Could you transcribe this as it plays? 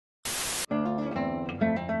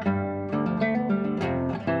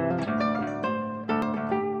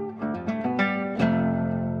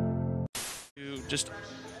just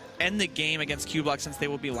end the game against Q-Block since they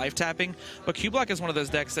will be life tapping. But Q-Block is one of those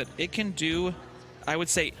decks that it can do, I would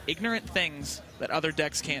say, ignorant things that other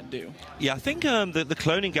decks can't do. Yeah, I think the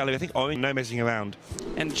cloning gallery, I think Orange, no messing around.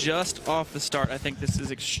 And just off the start, I think this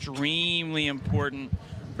is extremely important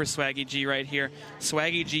for SwaggyG right here.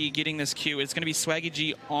 SwaggyG getting this Q. It's going to be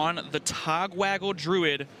SwaggyG on the Togwaggle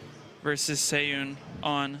Druid versus seohyun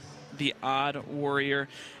on the Odd Warrior.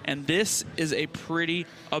 And this is a pretty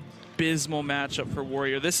abysmal matchup for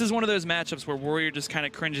Warrior. This is one of those matchups where Warrior just kind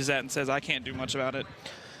of cringes at and says, I can't do much about it.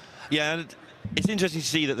 Yeah, and it's interesting to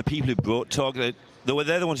see that the people who brought Tog, they're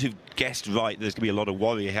the ones who've guessed right there's going to be a lot of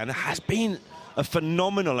Warrior here. And there has been a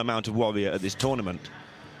phenomenal amount of Warrior at this tournament.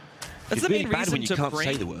 That's it's the really main bad reason when you to can't bring,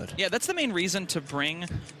 say the word. Yeah, that's the main reason to bring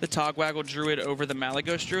the Togwaggle Druid over the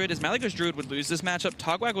Malygos Druid, is Malygos Druid would lose this matchup.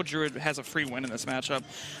 Togwaggle Druid has a free win in this matchup.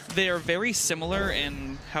 They are very similar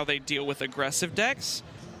in how they deal with aggressive decks,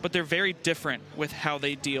 but they're very different with how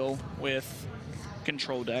they deal with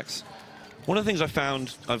control decks. One of the things I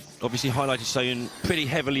found, I've obviously highlighted seohyun pretty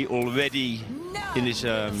heavily already in this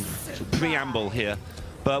sort of preamble here,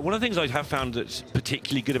 but one of the things I have found that's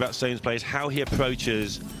particularly good about seohyun's play is how he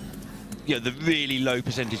approaches the really low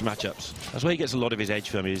percentage matchups. That's where he gets a lot of his edge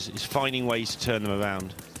from, is finding ways to turn them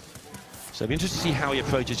around. So it'll be interesting to see how he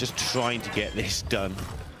approaches just trying to get this done.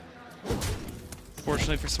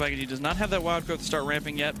 Fortunately for SwaggyG, he does not have that wild growth to start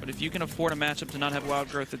ramping yet, but if you can afford a matchup to not have wild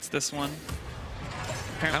growth, it's this one.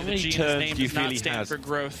 Apparently how many the G turns in his name do you does feel not he stand has? for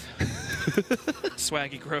growth.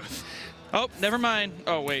 Swaggy growth. Oh, never mind.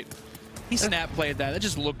 Oh, wait. He snap played that. That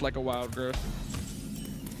just looked like a wild growth.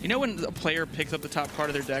 You know when a player picks up the top card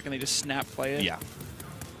of their deck and they just snap play it? Yeah.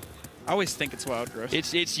 I always think it's wild growth.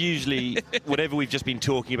 It's usually whatever we've just been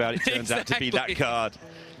talking about, it turns out to be that card.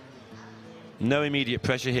 No immediate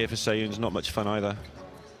pressure here for seohyun's not much fun either.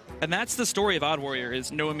 And that's the story of Odd Warrior,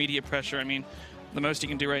 is no immediate pressure. I mean, the most you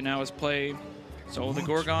can do right now is play Soul the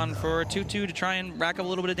Gorgon for a 2-2 to try and rack up a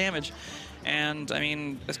little bit of damage. And, I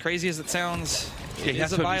mean, as crazy as it sounds, it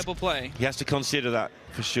is a viable play. He has to consider that,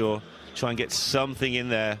 for sure. Try and get something in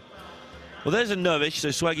there. Well, there's a nourish, so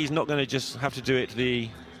Swaggy's not going to just have to do it the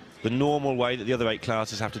normal way that the other 8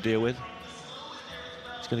 classes have to deal with.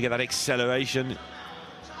 He's going to get that acceleration.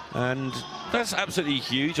 And that's absolutely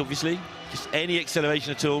huge, obviously. Just any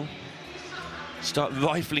acceleration at all. Start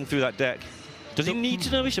rifling through that deck. Does he need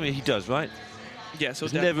to nourish? I mean, he does, right? Yeah, so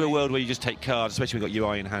there's never a world where you just take cards, especially when you've got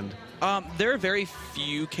UI in hand. There are very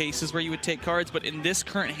few cases where you would take cards, but in this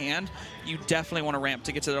current hand, you definitely want to ramp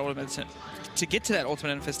to get to that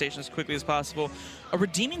ultimate infestation as quickly as possible. A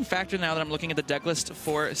redeeming factor now that I'm looking at the deck list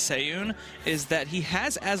for seohyun is that he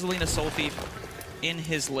has Azalina Soul Thief in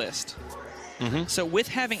his list. So with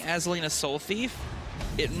having Azalina Soul Thief,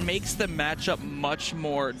 it makes the matchup much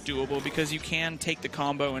more doable because you can take the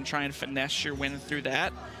combo and try and finesse your win through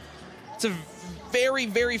that. It's a very,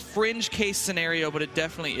 very fringe case scenario, but it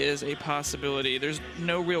definitely is a possibility. There's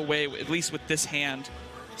no real way, at least with this hand,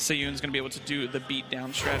 seohyun's going to be able to do the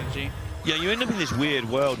beatdown strategy. Yeah, you end up in this weird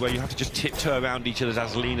world where you have to just tiptoe around each other's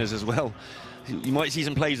Azalinas as well. You might see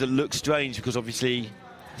some plays that look strange because obviously,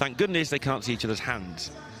 thank goodness, they can't see each other's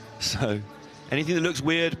hands. So anything that looks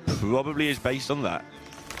weird probably is based on that.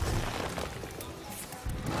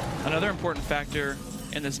 Another important factor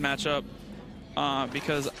in this matchup,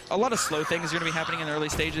 because a lot of slow things are going to be happening in the early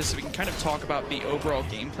stages, so we can kind of talk about the overall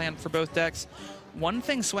game plan for both decks. One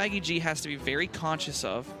thing SwaggyG has to be very conscious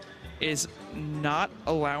of is not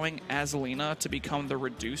allowing Azalina to become the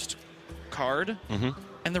reduced card.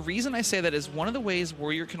 And the reason I say that is one of the ways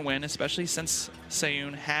Warrior can win, especially since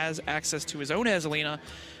seohyun has access to his own Azalina,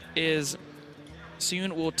 is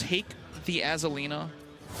seohyun will take the Azalina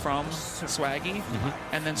from Swaggy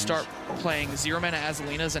and then start playing 0-mana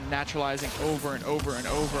Azalinas and naturalizing over and over and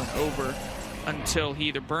over and over until he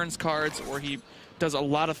either burns cards or he does a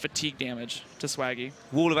lot of fatigue damage to Swaggy.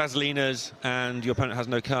 Wall of Azalinas and your opponent has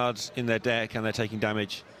no cards in their deck and they're taking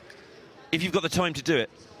damage. If you've got the time to do it.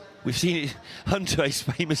 We've seen it, Hunter-Ace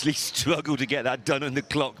famously struggle to get that done on the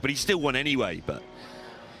clock, but he still won anyway. But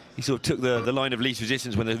he sort of took the line of least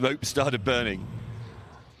resistance when the rope started burning.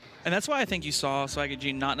 And that's why I think you saw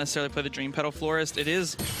SwaggyG not necessarily play the Dream Petal Florist. It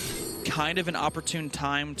is kind of an opportune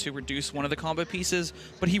time to reduce one of the combo pieces,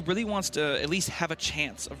 but he really wants to at least have a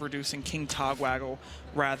chance of reducing King Togwaggle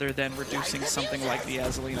rather than reducing something like the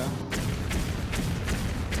Azalina.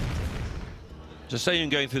 So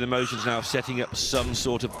seohyun going through the motions now of setting up some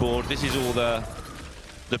sort of board. This is all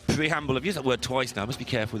the preamble. I've used that word twice now. I must be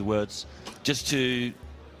careful with words. Just to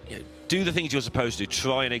do the things you're supposed to,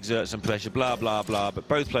 try and exert some pressure, blah, blah, blah. But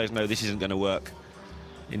both players know this isn't going to work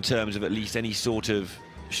in terms of at least any sort of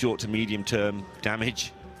short to medium term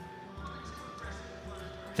damage.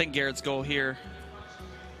 think Garrett's goal here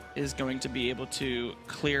is going to be able to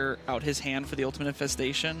clear out his hand for the ultimate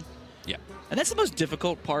infestation. Yeah. And that's the most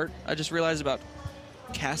difficult part, I just realized, about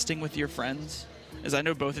casting with your friends, is I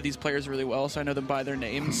know both of these players really well, so I know them by their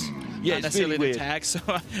names. Yeah, not it's necessarily really the weird. tag, so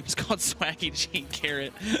I just call it SwaggyG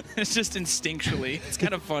Garrett. It's just instinctually. It's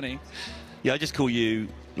kind of funny. Yeah, I just call you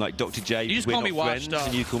like Dr. J. You just we're call not me washed friends, up.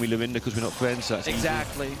 and you call me Lorinda because we're not friends. So that's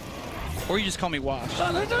Exactly. Or you just call me Wash. easy.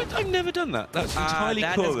 No, I've never done that. That's entirely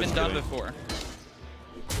that Cora's has been done doing. before.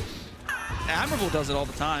 Admirable does it all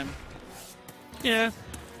the time. Yeah.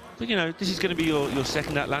 But, you know, this is going to be your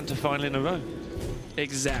second Atlanta final in a row.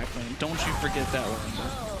 Exactly. Don't you forget that,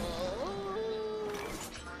 Lorinda.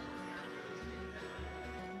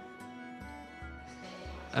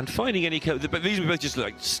 And finding any... But these were both just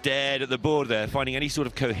like stared at the board there. Finding any sort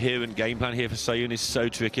of coherent game plan here for seohyun is so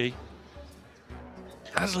tricky.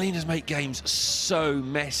 Azalina's make games so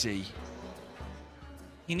messy.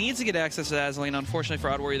 He needs to get access to Azalina. Unfortunately for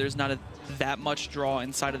Odd Warrior, there's not that much draw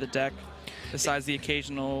inside of the deck, besides the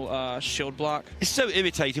occasional shield block. It's so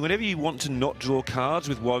irritating. Whenever you want to not draw cards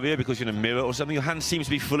with Warrior because you're in a mirror or something, your hand seems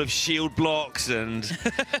to be full of shield blocks and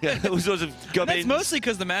all sorts of gubbins. That's mostly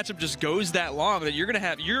because the matchup just goes that long that you're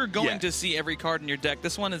going to see every card in your deck.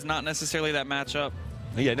 This one is not necessarily that matchup.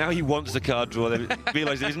 Yeah, now he wants the card draw. They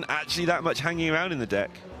realise there isn't actually that much hanging around in the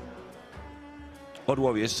deck. Odd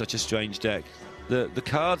Warrior is such a strange deck. The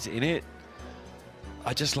cards in it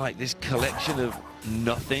are just like this collection of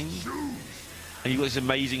nothing. And you've got this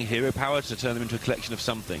amazing hero power to turn them into a collection of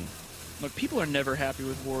something. Look, people are never happy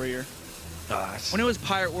with Warrior. When it was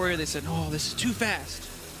Pirate Warrior, they said, oh, this is too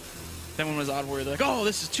fast. Then when it was Odd Warrior, they're like, oh,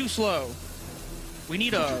 this is too slow. We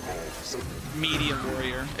need a medium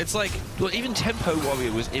Warrior. It's like... Well, even Tempo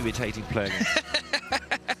Warrior was irritating playing.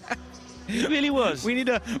 It really was. We need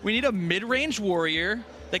a mid-range Warrior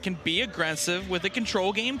that can be aggressive with a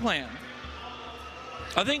control game plan.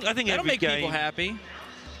 I think That'll every make game... people happy.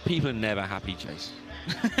 People are never happy, Chase.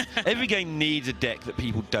 Every game needs a deck that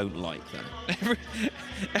people don't like, though.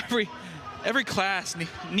 Every class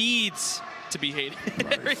needs to be hated.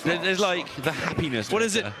 There's like the happiness. What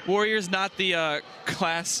is it? Warrior's not the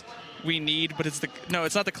class we need, but it's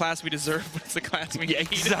not the class we deserve, but it's the class we need.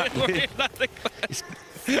 Exactly. Warrior's not the class.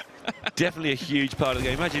 Definitely a huge part of the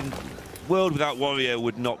game. Imagine world without Warrior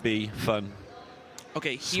would not be fun.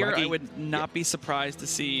 Okay, here Swaggy. I would not be surprised to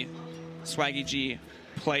see SwaggyG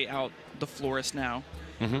play out the Florist now.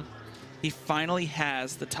 Mm-hmm. He finally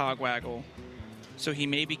has the Togwaggle, so he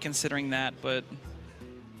may be considering that, but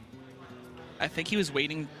I think he was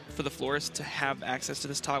waiting for the Florist to have access to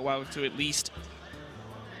this Togwaggle to at least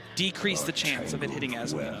decrease the chance of it hitting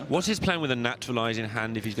Azalina. What's his plan with a Naturalize in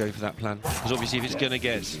hand if he's going for that plan? Because obviously if it's going to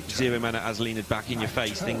get 0 mana Azalina back in your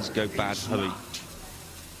face, things go bad. Hurry.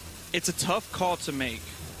 It's a tough call to make.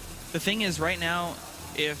 The thing is, right now,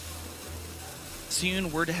 if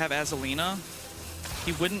seohyun were to have Azalina,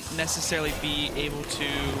 he wouldn't necessarily be able to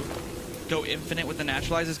go infinite with the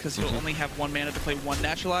Naturalizes because he'll only have 1 mana to play 1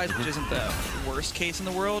 Naturalize, which isn't the worst case in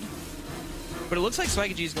the world. But it looks like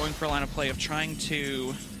SwaggyG is going for a line of play of trying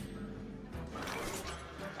to,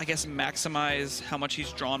 I guess, maximize how much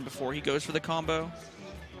he's drawn before he goes for the combo.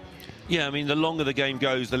 Yeah, I mean, the longer the game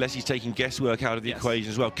goes, the less he's taking guesswork out of the equation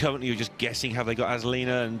as well. Currently, you're just guessing have they got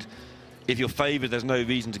Azalina, and if you're favoured, there's no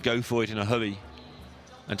reason to go for it in a hurry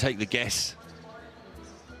and take the guess.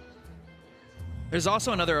 There's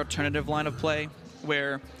also another alternative line of play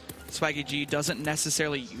where SwaggyG doesn't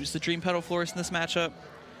necessarily use the Dream Petal Florist in this matchup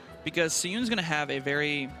because seohyun's going to have a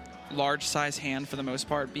very large size hand for the most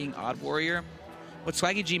part, being Odd Warrior. What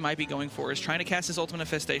SwaggyG might be going for is trying to cast his Ultimate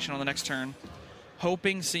Infestation on the next turn,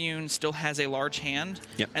 hoping seohyun still has a large hand,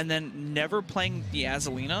 and then never playing the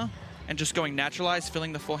Azalina and just going Naturalize,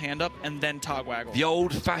 filling the full hand up, and then Togwaggle. The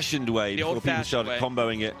old-fashioned way, before people started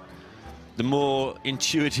comboing it. The more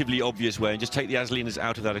intuitively obvious way, and just take the Azalinas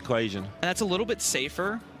out of that equation. And that's a little bit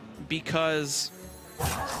safer because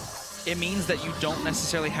it means that you don't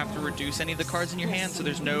necessarily have to reduce any of the cards in your hand, so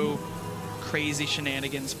there's no crazy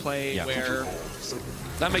shenanigans play where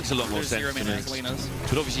that makes a lot more sense to me. Azalinas.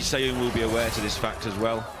 But obviously seohyun will be aware to this fact as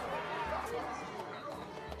well.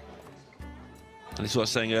 And this is what I was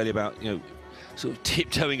saying earlier about, you know, sort of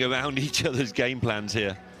tiptoeing around each other's game plans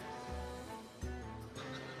here.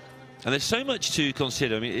 And there's so much to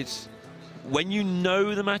consider. I mean, it's when you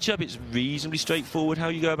know the matchup, it's reasonably straightforward how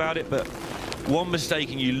you go about it, but one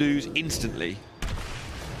mistake and you lose instantly.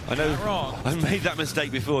 I know I've made that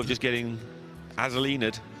mistake before of just getting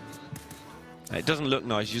Azalina'd. It doesn't look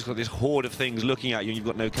nice. You've just got this horde of things looking at you and you've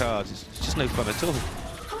got no cards. It's just no fun at all.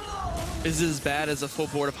 Is it as bad as a full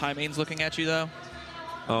board of high mains looking at you, though?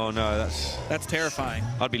 Oh no, that's terrifying.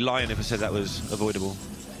 I'd be lying if I said that was avoidable.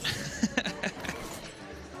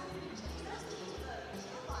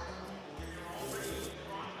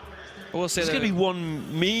 We'll say there's going to be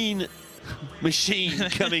one mean machine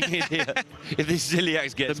coming in here if this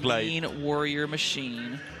Ziliax gets played. The mean warrior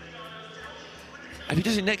machine. If he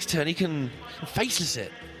does it next turn, he can faceless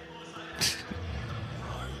it.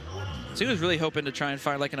 So he was really hoping to try and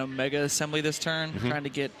find like an Omega assembly this turn, trying to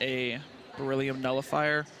get a Beryllium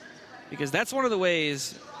Nullifier, because that's one of the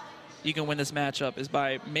ways you can win this matchup is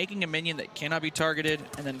by making a minion that cannot be targeted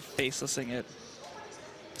and then facelessing it.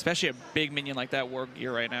 Especially a big minion like that War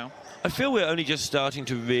Gear right now. I feel we're only just starting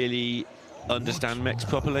to really understand mechs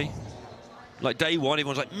properly. Like day one,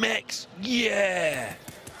 everyone's like, mechs, yeah!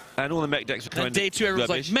 And all the mech decks were kind of day two, everyone's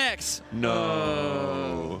rubbish. like, mechs!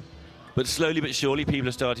 No. But slowly but surely, people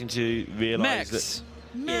are starting to realise that...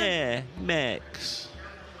 Yeah, mechs.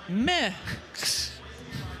 Mechs.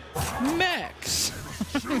 Mechs.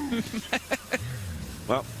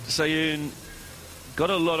 Well, Seohyun got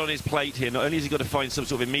a lot on his plate here. Not only has he got to find some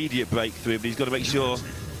sort of immediate breakthrough, but he's got to make sure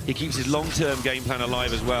he keeps his long-term game plan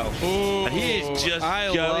alive as well. Ooh, and he is just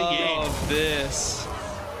going in. This.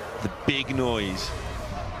 The big noise.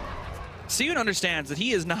 Seohyun understands that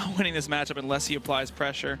he is not winning this matchup unless he applies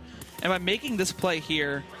pressure. And by making this play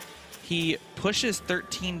here, he pushes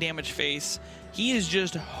 13 damage face. He is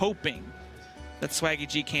just hoping that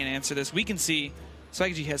SwaggyG can't answer this. We can see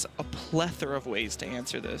SwaggyG has a plethora of ways to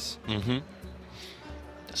answer this.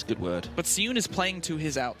 That's a good word. But Seohyun is playing to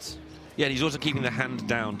his outs. Yeah, and he's also keeping the hand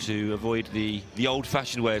down to avoid the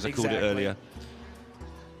old-fashioned way, as I called it earlier.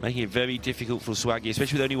 Making it very difficult for Swaggy,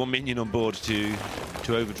 especially with only one minion on board, to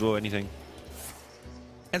overdraw anything.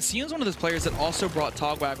 And Seohyun's one of those players that also brought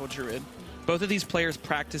Togwaggle Druid. Both of these players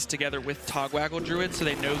practice together with Togwaggle Druid, so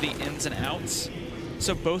they know the ins and outs.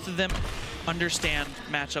 So both of them understand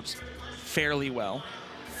matchups fairly well.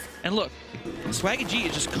 And look, SwaggyG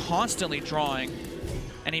is just constantly drawing,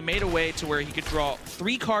 and he made a way to where he could draw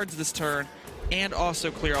 3 cards this turn and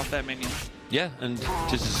also clear off that minion. Yeah, and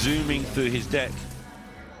just zooming through his deck.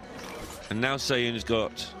 And now Seohyun has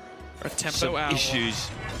got a tempo some owl. Issues.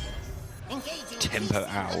 Tempo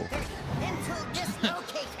owl.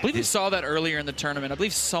 I believe we saw that earlier in the tournament. I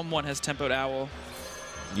believe someone has tempoed owl.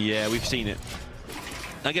 Yeah, we've seen it.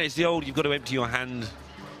 Again, it's the old you've got to empty your hand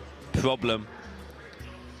problem.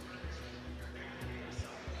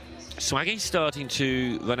 Swaggy's starting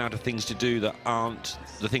to run out of things to do that aren't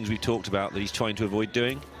the things we've talked about that he's trying to avoid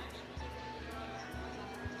doing.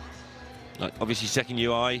 Like, obviously, second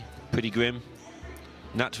UI, pretty grim.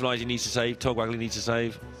 Naturalizer needs to save, Togwaggle needs to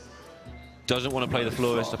save. Doesn't want to play the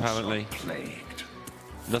Florist, apparently.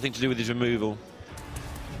 Nothing to do with his removal.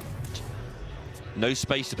 No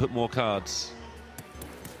space to put more cards.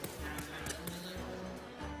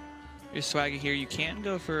 Your Swaggy here, you can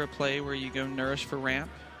go for a play where you go Nourish for ramp,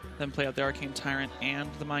 then play out the Arcane Tyrant and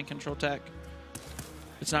the Mind Control tech.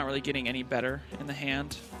 It's not really getting any better in the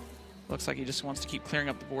hand. Looks like he just wants to keep clearing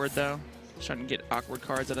up the board, though. Trying to get awkward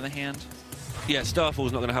cards out of the hand. Yeah,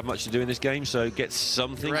 Starfall's not going to have much to do in this game, so get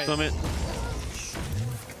something from it.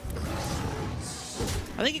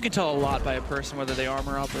 I think you can tell a lot by a person whether they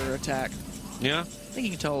armor up or attack. Yeah? I think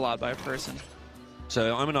you can tell a lot by a person.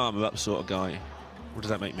 So I'm an armor up sort of guy. What does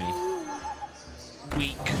that make me?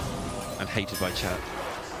 Weak. And hated by chat.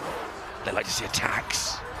 They like to see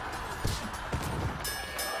attacks.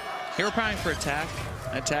 Hero priming for attack.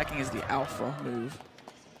 Attacking is the alpha move.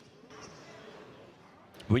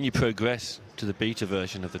 When you progress to the beta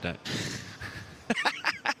version of the deck,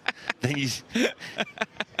 then you...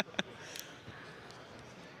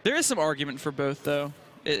 There is some argument for both, though.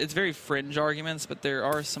 It's very fringe arguments, but there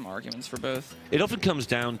are some arguments for both. It often comes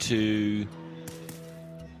down to,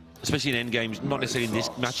 especially in endgames, not necessarily in this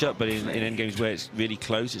matchup, but in endgames where it's really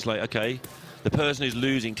close, it's like, okay, the person who's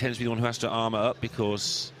losing tends to be the one who has to armor up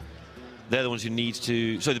because they're the ones who need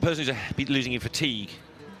to... So the person who's losing in fatigue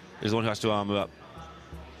is the one who has to armor up.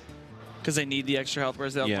 Because they need the extra health,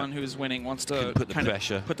 whereas the other one who's winning wants to put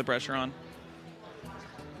the pressure on.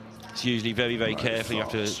 It's usually very, very careful. You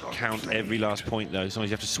have to count every last point, though. Sometimes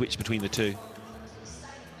you have to switch between the two.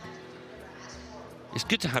 It's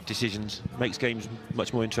good to have decisions. Makes games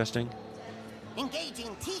much more interesting.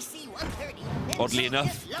 Engaging TC 130. Oddly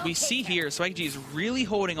enough, we see here SwaggyG is really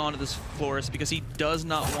holding on to this Florist because he does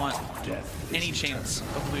not want any chance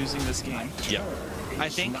of losing this game. Yeah. I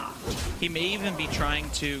think he may even be trying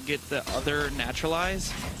to get the other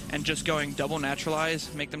Naturalize and just going double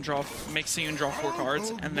Naturalize, make Seohyun draw 4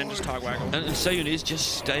 cards, and then just Togwaggle. And Seohyun is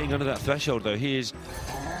just staying under that threshold, though. He is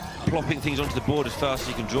plopping things onto the board as fast as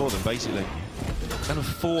he can draw them, basically. And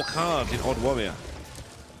 4 cards in Odd Warrior.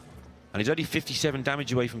 And he's only 57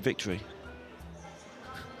 damage away from victory.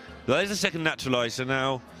 Well, there's the second naturalize, so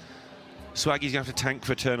now Swaggy's going to have to tank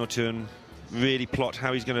for a turn or two and really plot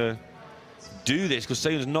how he's going to do this, because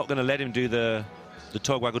seohyun's not going to let him do the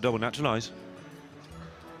tog waggle double naturalize.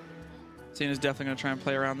 seohyun is definitely going to try and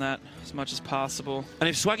play around that as much as possible. And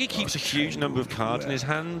if Swaggy keeps a huge number of cards in his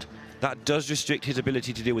hand, that does restrict his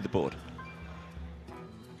ability to deal with the board.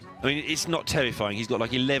 I mean, it's not terrifying. He's got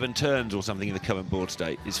like 11 turns or something in the current board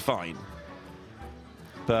state. It's fine.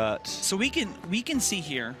 But so we can see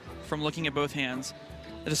here from looking at both hands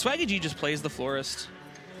that if SwaggyG just plays the Florist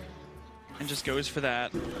and just goes for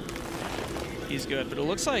that, he's good. But it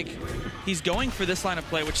looks like he's going for this line of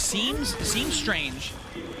play, which seems strange.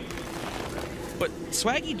 But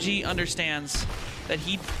SwaggyG understands that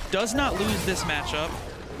he does not lose this matchup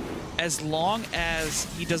as long as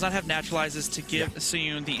he does not have naturalizes to give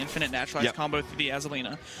seohyun the infinite naturalize combo through the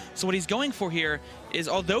Azalina. So what he's going for here is,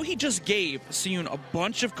 although he just gave seohyun a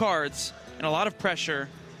bunch of cards and a lot of pressure,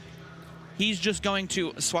 he's just going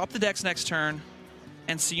to swap the decks next turn,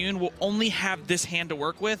 and seohyun will only have this hand to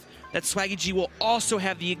work with, that SwaggyG will also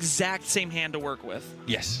have the exact same hand to work with.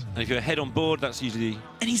 yes, and if you're ahead on board, that's usually...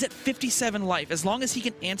 And he's at 57 life. As long as he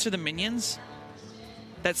can answer the minions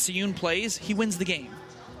that seohyun plays, he wins the game.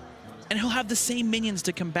 And he'll have the same minions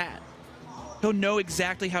to combat. He'll know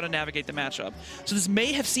exactly how to navigate the matchup. So this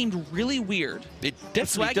may have seemed really weird. It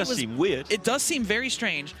definitely does seem weird. It does seem very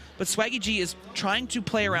strange, but SwaggyG is trying to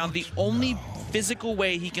play around the only physical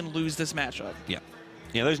way he can lose this matchup. Yeah.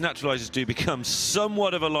 Yeah, those naturalizers do become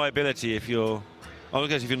somewhat of a liability if you're... I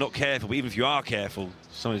guess if you're not careful, but even if you are careful,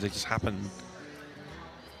 sometimes they just happen.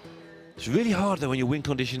 It's really hard, though, when your win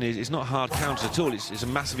condition is... It's not hard counters at all. It's a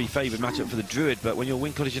massively favoured matchup for the Druid, but when your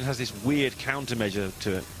win condition has this weird countermeasure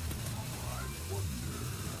to it.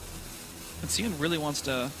 And seohyun really wants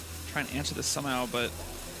to try and answer this somehow, but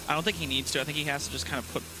I don't think he needs to. I think he has to just kind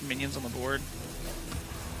of put minions on the board.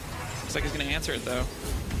 Looks like he's going to answer it, though.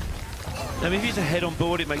 I mean, if he's ahead on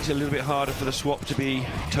board, it makes it a little bit harder for the swap to be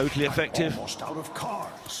totally effective. Almost out of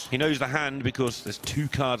cards. He knows the hand because there's 2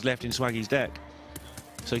 cards left in Swaggy's deck.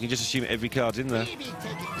 So he can just assume every card's in there. Maybe taking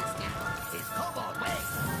this down is cobalt way.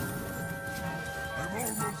 I'm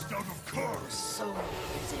almost out of cards. So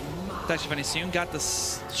is in my... It's actually funny. seohyun got the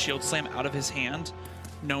shield slam out of his hand,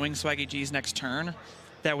 knowing SwaggyG's next turn.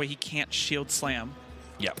 That way he can't shield slam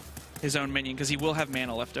his own minion, because he will have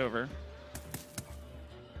mana left over.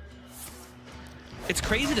 It's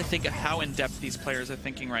crazy to think of how in-depth these players are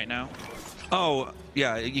thinking right now. Oh,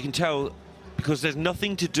 yeah, you can tell because there's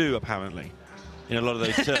nothing to do, apparently, in a lot of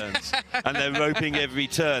those turns. And they're roping every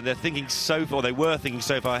turn. They're thinking so far, they were thinking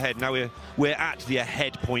so far ahead. Now we're at the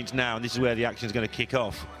ahead point now, and this is where the action is going to kick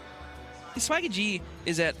off. SwaggyG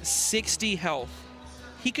is at 60 health.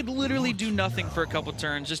 He could literally do nothing for a couple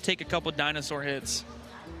turns, just take a couple dinosaur hits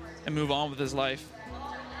and move on with his life.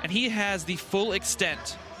 And he has the full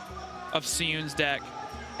extent of seohyun's deck.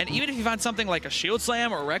 And even if you find something like a Shield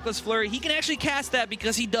Slam or a Reckless Flurry, he can actually cast that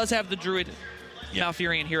because he does have the Druid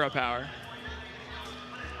Malfurion hero power.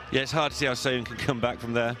 Yeah, it's hard to see how seohyun can come back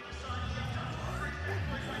from there.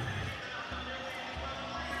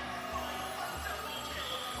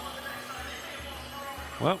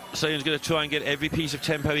 Well, seohyun's going to try and get every piece of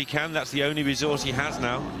tempo he can. That's the only resource he has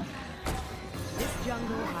now. This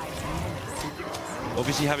jungle hides many secrets.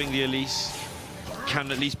 Obviously, having the Elise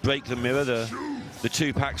can at least break the mirror. The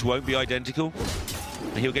 2 packs won't be identical.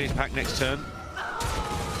 And he'll get his pack next turn.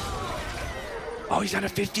 Oh, he's at a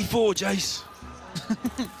 54, Jace.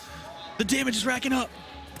 The damage is racking up.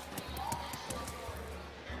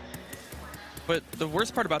 But the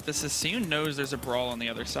worst part about this is seohyun knows there's a brawl on the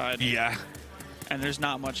other side. Yeah. And there's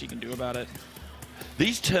not much he can do about it.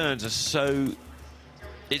 These turns are so...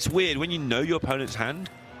 It's weird when you know your opponent's hand,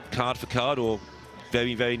 card for card, or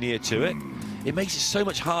very, very near to it. It makes it so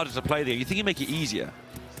much harder to play there. You think you make it easier.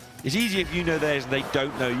 It's easier if you know theirs and they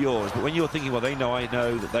don't know yours. But when you're thinking, well, they know I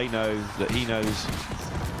know, that they know, that he knows,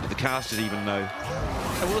 that the casters even know.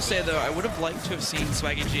 I will say, though, I would have liked to have seen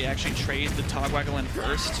SwaggyG actually trade the Togwaggle in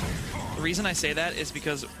first. The reason I say that is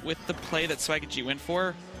because with the play that SwaggyG went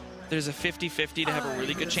for, there's a 50-50 to have a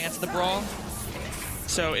really good chance of the brawl.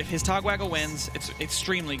 So if his Togwaggle wins, it's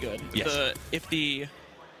extremely good. Yes.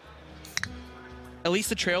 At least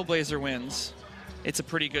the Trailblazer wins, it's a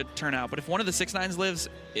pretty good turnout. But if one of the 6/9s lives,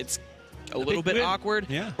 it's a little bit awkward.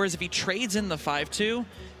 Yeah. Whereas if he trades in the 5-2,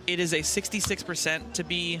 it is a 66% to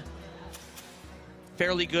be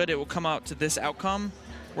fairly good. It will come out to this outcome,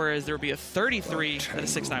 whereas there will be a 33 that a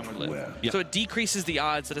 6/9 would live. Yep. So it decreases the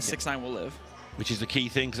odds that a 6/9 will live. Which is the key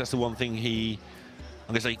thing, because that's the one thing I'm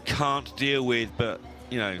going to say, can't deal with, but,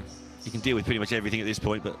 you know, he can deal with pretty much everything at this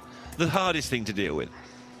point. But the hardest thing to deal with.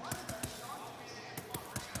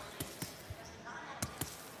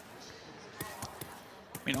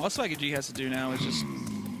 I mean, all SwaggyG has to do now is just...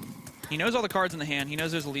 He knows all the cards in the hand. He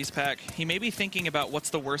knows there's Elise pack. He may be thinking about what's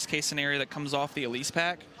the worst case scenario that comes off the Elise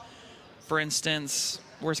pack. For instance,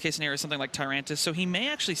 worst case scenario is something like Tyrantus. So he may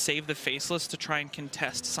actually save the Faceless to try and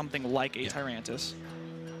contest something like a Tyrantus.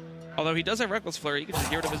 Although he does have Reckless Flurry, he can just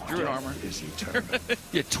get rid of his Druid armor. Is eternal.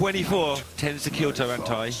 Yeah, 24 tends to kill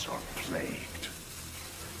Tyrantai. Thoughts are plagued.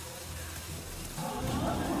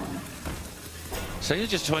 So he's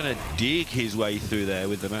just trying to dig his way through there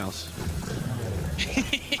with the mouse.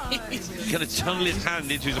 He's going to tunnel his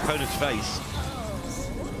hand into his opponent's face.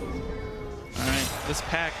 All right, this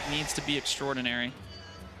pack needs to be extraordinary.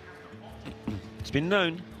 It's been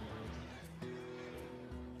known.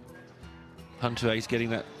 Hunter Ace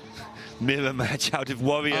getting that mirror match out of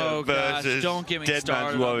Warrior versus don't get me Dead started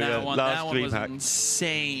Man's on Warrior. that one. Last That one was Dreamhack.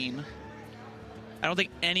 insane. I don't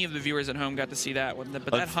think any of the viewers at home got to see that one, but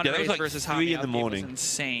that Hunter that was Ace like versus 3 Hobby in the Outgame was morning.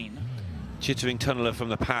 insane. Chittering Tunneler from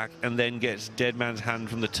the pack and then gets Dead Man's Hand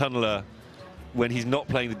from the Tunneler when he's not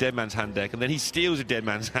playing the Dead Man's Hand deck, and then he steals a Dead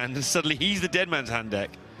Man's Hand and suddenly he's the Dead Man's Hand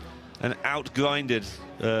deck and outgrinded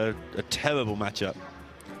a terrible matchup.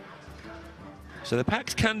 So the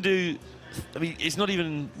packs can do, I mean, it's not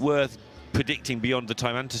even worth predicting beyond the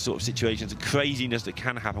Tyrantus sort of situations, the craziness that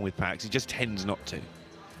can happen with packs. It just tends not to.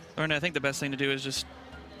 Or I think the best thing to do is just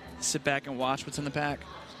sit back and watch what's in the pack.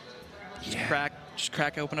 Just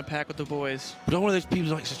crack open a pack with the boys. But I'm one of those people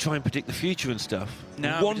who likes to try and predict the future and stuff.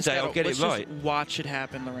 No, one day I'll get it right. Just watch it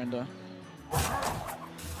happen, Lorinda.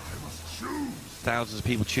 Thousands of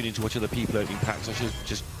people tuning to watch other people opening packs. I should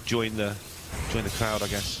just join the crowd, I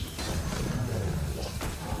guess.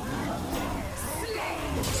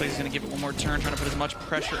 Looks like he's going to give it one more turn, trying to put as much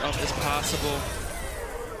pressure up as possible.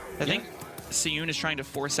 I think seohyun is trying to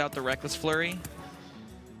force out the Reckless Flurry.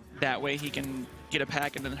 That way he can get a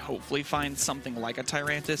pack and then hopefully find something like a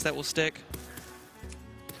Tyrantus that will stick.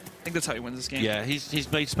 I think that's how he wins this game. Yeah,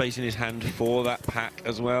 he's made space in his hand for that pack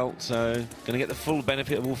as well, so going to get the full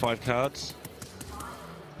benefit of all 5 cards.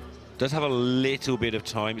 Does have a little bit of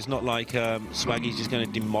time. It's not like Swaggy's just going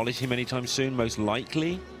to demolish him anytime soon, most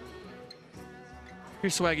likely.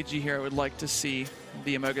 Here's SwaggyG here. I would like to see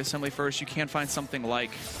the Omega Assembly first. You can't find something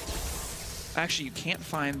like... Actually, you can't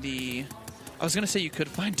find the... I was going to say you could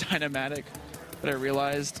find Dynamatic, but I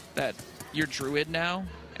realized that you're Druid now,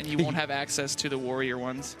 and you won't have access to the Warrior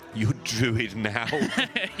ones. You're Druid now.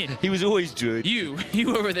 He was always Druid. You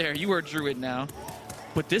over there, you are Druid now.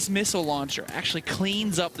 But this missile launcher actually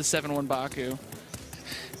cleans up the 7-1 Baku.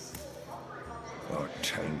 Are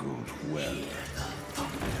tangled well.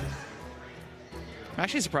 I'm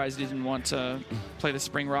actually surprised he didn't want to play the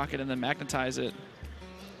Spring Rocket and then magnetize it.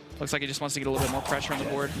 Looks like he just wants to get a little bit more pressure on the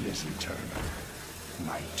board. Is eternal.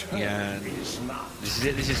 My turn Yeah. is not. This is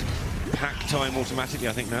it. This is pack time automatically,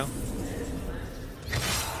 I think, now.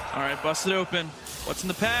 All right, bust it open. What's in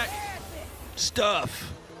the pack?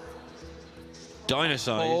 Stuff.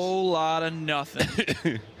 Dinosaurs. Whole lot of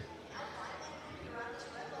nothing.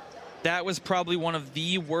 That was probably one of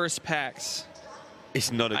the worst packs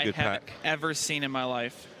It's not a I good have pack. ever seen in my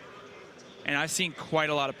life. And I've seen quite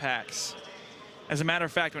a lot of packs. As a matter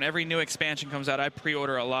of fact, when every new expansion comes out, I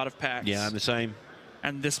pre-order a lot of packs. Yeah, I'm the same.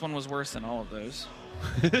 And this one was worse than all of those.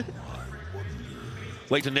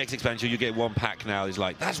 Wait till next expansion, you get 1 pack now. It's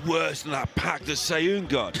like, that's worse than that pack that seohyun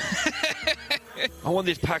got. I want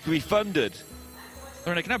this pack refunded.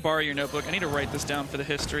 Lorna, can I borrow your notebook? I need to write this down for the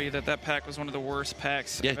history, that pack was one of the worst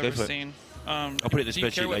packs I've go ever for it. seen. I'll put it in the Do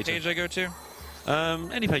you care spreadsheet what later. page I go to?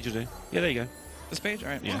 Any page will do. Yeah, there you go. This page? All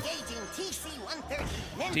right. Yeah. Engaging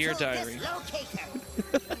TC-130. Dear Mental diary.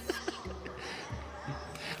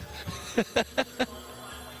 dislocator.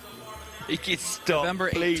 He can stop, November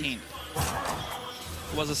please.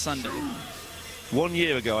 18th was a Sunday. 1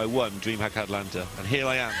 year ago, I won Dreamhack Atlanta, and here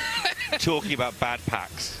I am, talking about bad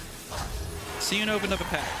packs. seohyun opened up a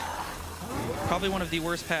pack. Probably one of the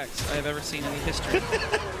worst packs I have ever seen in the history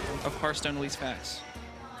of Hearthstone release packs.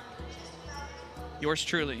 Yours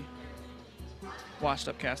truly, washed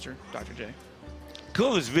up caster, Dr. J.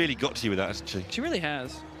 Cora's really got to you with that, hasn't she? She really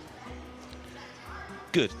has.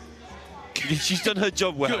 Good. She's done her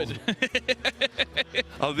job well. Good.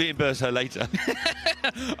 I'll reimburse her later.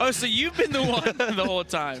 Oh, so you've been the one the whole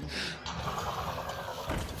time.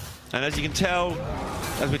 And as you can tell,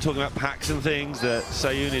 as we're talking about packs and things, that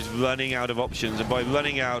seohyun is running out of options. And by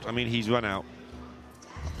running out, I mean he's run out.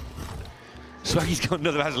 Swaggy's got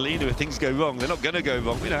another Azalina if things go wrong. They're not going to go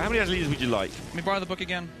wrong. You know, how many Azalinas would you like? Let me borrow the book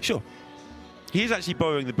again. Sure. He is actually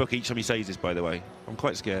borrowing the book each time he says this, by the way. I'm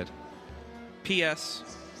quite scared. P.S.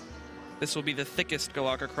 this will be the thickest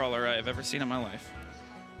Galaka Crawler I have ever seen in my life.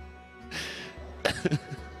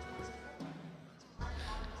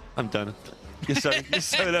 I'm done. You're so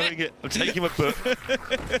loving it. I'm taking my book.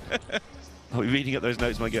 I'll be reading up those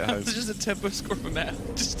notes when I get home. It's just a tempo score from that.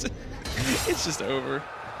 It's just over.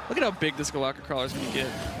 Look at how big this Galaka Crawler is going to get.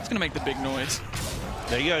 It's going to make the big noise.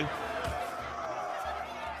 There you go.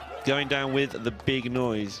 Going down with the big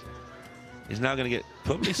noise. Is now going to get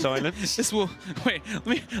probably silenced. This will... Wait,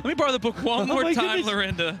 let me borrow the book one more time, goodness.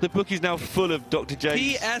 Lorinda. The book is now full of Dr.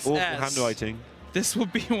 J's awful PSS. handwriting. This will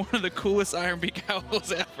be one of the coolest Iron Beak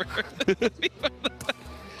owls ever.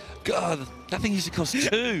 God, that thing used to cost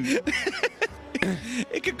 2.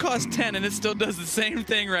 It could cost 10 and it still does the same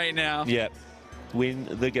thing right now. Yep. Win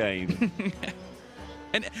the game.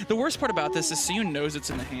 And the worst part about this is seohyun knows it's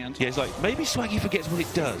in the hand. Yeah, it's like, maybe Swaggy forgets what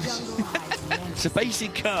it does. It's a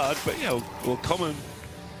basic card, but, you know, or common.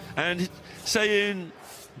 And seohyun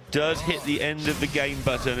does hit the end of the game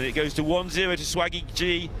button, and it goes to 1-0 to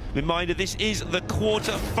SwaggyG. Reminder, this is the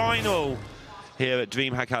quarter-final here at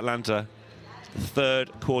Dreamhack Atlanta. The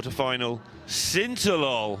third quarter-final.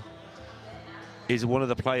 Sintalol is one of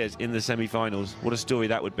the players in the semi-finals. What a story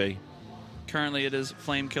that would be. Currently, it is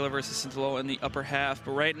Flamekiller versus Sintalol in the upper half,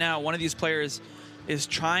 but right now, one of these players is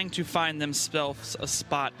trying to find themselves a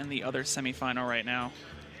spot in the other semi-final right now.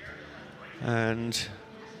 And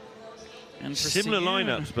for similar seohyun,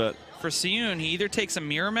 lineups, but for seohyun, he either takes a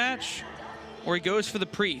mirror match or he goes for the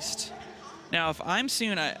priest. Now, if I'm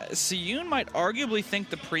seohyun might arguably think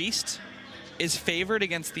the priest is favored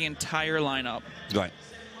against the entire lineup. right.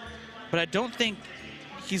 But I don't think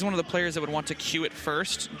he's one of the players that would want to queue it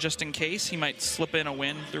first, just in case. He might slip in a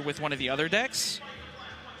win through with one of the other decks.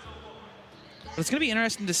 But it's going to be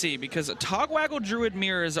interesting to see, because Togwaggle Druid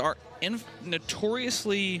mirrors are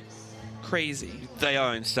notoriously crazy. They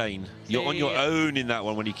are insane. You're on your own in that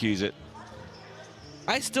one when you queues it.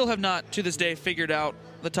 I still have not, to this day, figured out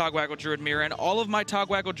the Togwaggle Druid mirror, and all of my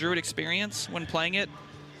Togwaggle Druid experience when playing it,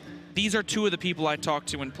 these are 2 of the people I talk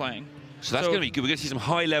to when playing. So that's going to be good. We're going to see some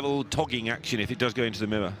high-level togging action if it does go into the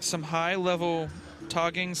mirror. Some high-level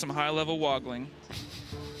togging, some high-level woggling.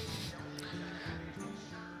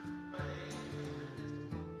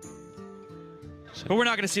 But we're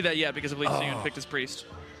not going to see that yet because I believe seohyun picked his priest.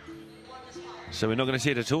 So we're not going to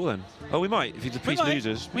see it at all then? Oh, we might, if the priest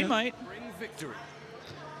loses. We might.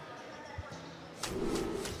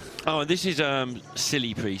 Oh, this is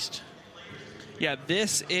Silly Priest. Yeah,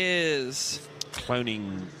 this is...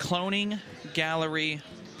 Cloning Gallery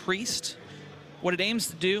Priest. What it aims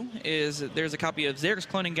to do is there's a copy of Zerg's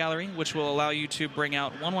Cloning Gallery, which will allow you to bring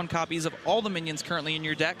out 1/1 copies of all the minions currently in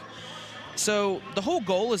your deck. So the whole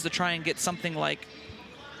goal is to try and get something like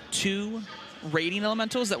 2 raiding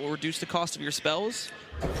elementals that will reduce the cost of your spells,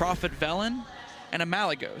 a Prophet Velen, and a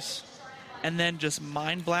Malagos. And then just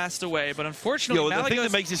mind blast away. But unfortunately, the thing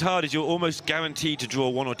that makes this hard is you're almost guaranteed to draw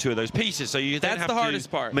 1 or 2 of those pieces. So you then have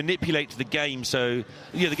to manipulate the game. So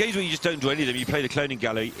the games where you just don't draw any of them, you play the Cloning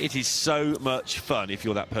Gallery. It is so much fun if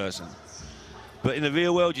you're that person. But in the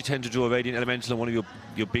real world, you tend to draw a Radiant Elemental on one of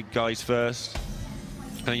your big guys first.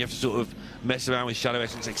 And you have to sort of mess around with Shadow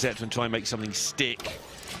Essence, etc., and try and make something stick.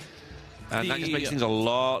 And that just makes things a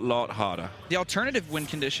lot harder. The alternative win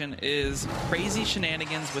condition is crazy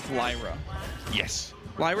shenanigans with Lyra. Yes.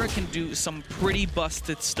 Lyra can do some pretty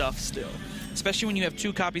busted stuff still, especially when you have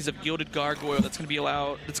 2 copies of Gilded Gargoyle. That's going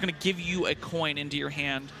to give you a coin into your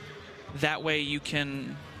hand. That way you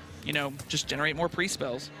can, just generate more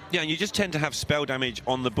pre-spells. Yeah, and you just tend to have spell damage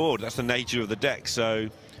on the board. That's the nature of the deck. So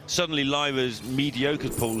suddenly Lyra's mediocre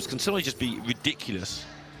pulls can suddenly just be ridiculous.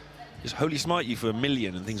 Just Holy Smite you for 1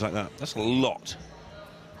 million and things like that. That's a lot.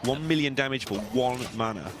 1 million damage for 1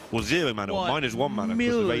 mana. Or 0 mana. Or minus 1 mana. 1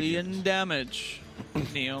 million damage,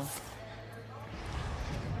 Neil.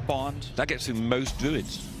 Bond. That gets through most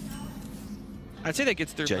druids. I'd say that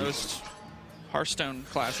gets through most Hearthstone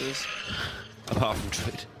classes. Apart from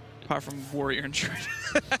druid. Apart from warrior and druid.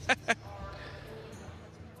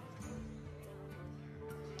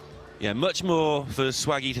 Yeah, much more for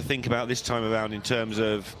Swaggy to think about this time around in terms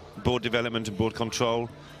of board development and board control.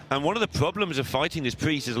 And one of the problems of fighting this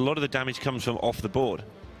priest is a lot of the damage comes from off the board.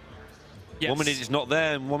 Yes. 1 minute it's not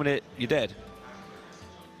there, and 1 minute you're dead.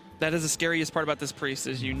 That is the scariest part about this priest,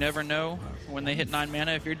 is you never know when they hit 9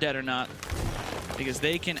 mana if you're dead or not. Because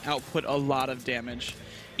they can output a lot of damage.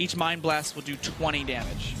 Each Mind Blast will do 20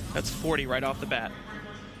 damage. That's 40 right off the bat.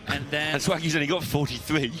 And then... And Swaggy's only got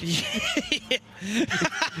 43.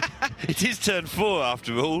 It is turn 4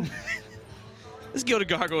 after all. This Gilded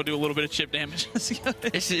Gargoyle will do a little bit of chip damage.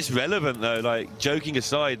 It's relevant though, like, joking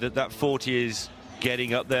aside, that 40 is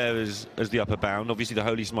getting up there as the upper bound. Obviously, the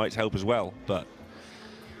Holy Smites help as well, but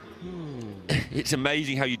it's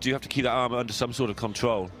amazing how you do have to keep that armor under some sort of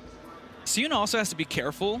control. seohyun also has to be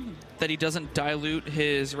careful that he doesn't dilute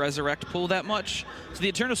his resurrect pool that much. So the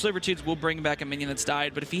Eternal Servitudes will bring back a minion that's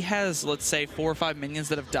died, but if he has, let's say, 4 or 5 minions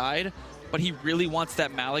that have died, but he really wants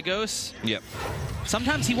that Malygos, Yep.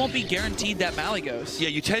 sometimes he won't be guaranteed that Malygos. Yeah,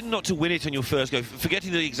 you tend not to win it on your first go.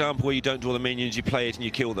 Forgetting the example where you don't draw the minions, you play it and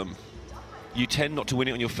you kill them. You tend not to win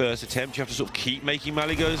it on your first attempt. You have to sort of keep making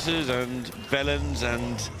Malygoses and Velens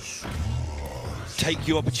and take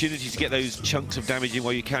your opportunities to get those chunks of damage in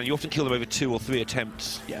while you can. You often kill them over 2 or 3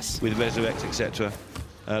 attempts. Yes. With Resurrect, etc.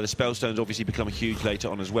 The Spellstones obviously become huge later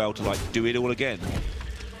on as well to like do it all again.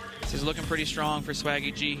 This is looking pretty strong for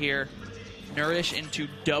SwaggyG here. Nourish into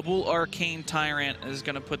double Arcane Tyrant is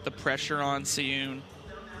going to put the pressure on seohyun.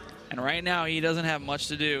 And right now he doesn't have much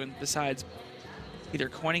to do besides either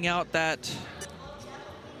coining out that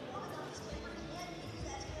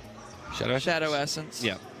Shadow Essence.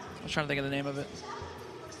 Yeah. I was trying to think of the name of it.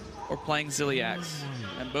 Or playing Ziliax.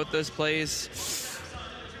 And both those plays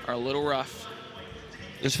are a little rough.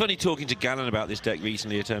 It was funny talking to Gallon about this deck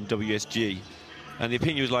recently at WSG. And the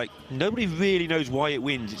opinion was like, nobody really knows why it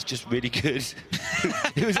wins. It's just really good.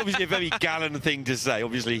 It was obviously a very Gallon thing to say.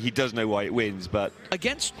 Obviously, he does know why it wins, but...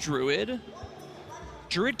 Against Druid,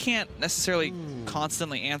 Druid can't necessarily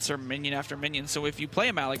constantly answer minion after minion. So if you play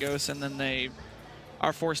a Malygos and then they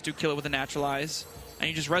are forced to kill it with a Naturalize, and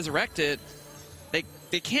you just resurrect it,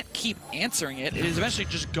 they can't keep answering it. It is eventually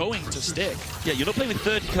just going to stick. Yeah, you're not playing with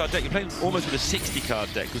 30-card deck. You're playing almost with a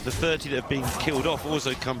 60-card deck, because the 30 that have been killed off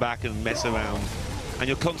also come back and mess around. And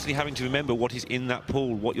you're constantly having to remember what is in that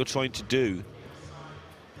pool, what you're trying to do.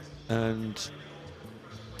 And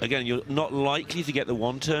again, you're not likely to get the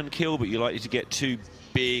 1-turn kill, but you're likely to get 2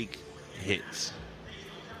 big hits.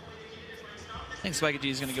 I think SwaggyG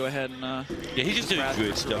is going to go ahead and... yeah, he's just doing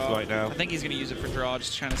Druid stuff right now. I think he's going to use it for draw,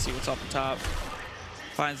 just trying to see what's off the top.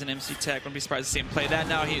 Finds an MC Tech. Wouldn't be surprised to see him play that.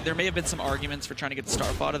 Now, there may have been some arguments for trying to get the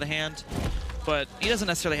Starfall out of the hand, but he doesn't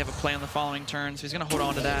necessarily have a play on the following turn, so he's going to hold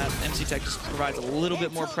on to that. MC Tech just provides a little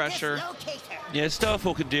bit more pressure. Yeah,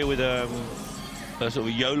 Starfall can deal with a sort of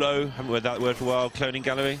YOLO, haven't heard that word for a while, Cloning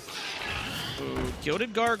Gallery. Ooh,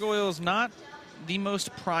 Gilded Gargoyle's not the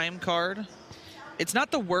most prime card. It's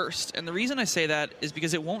not the worst, and the reason I say that is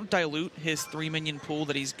because it won't dilute his 3-minion pool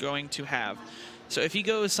that he's going to have. So if he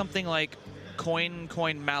goes something like coin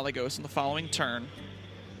Malygos in the following turn,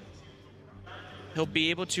 he'll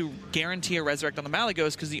be able to guarantee a resurrect on the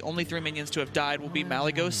Malygos because the only 3 minions to have died will be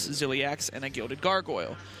Malygos, Ziliax, and a Gilded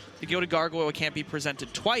Gargoyle. The Gilded Gargoyle can't be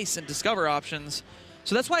presented twice in Discover options,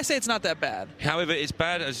 so that's why I say it's not that bad. However, it's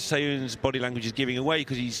bad as seohyun's body language is giving away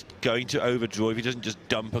because he's going to overdraw if he doesn't just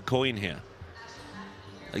dump a coin here.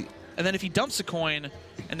 And then if he dumps a coin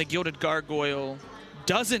and the Gilded Gargoyle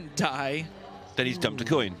doesn't die, then he's dumped a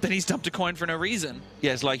coin. Then he's dumped a coin for no reason.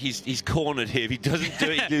 Yeah, it's like he's cornered here. If he doesn't do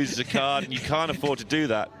it, he loses a card, and you can't afford to do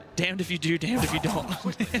that. Damned if you do, damned if you don't.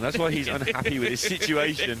 And that's why he's unhappy with his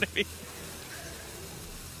situation.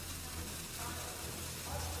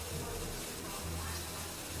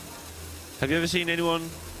 Have you ever seen anyone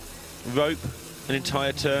rope an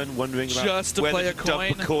entire turn wondering about just to play a coin?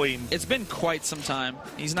 Dump a coin? It's been quite some time.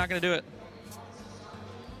 He's not going to do it.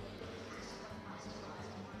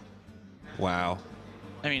 Wow.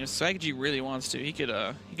 I mean, if SwaggyG really wants to, he could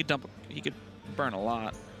burn a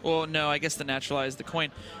lot. Well, no, I guess the coin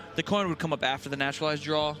would come up after the naturalized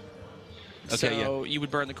draw. Okay, so yeah. You would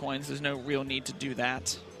burn the coins. There's no real need to do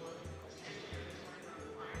that.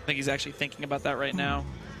 I think he's actually thinking about that right now.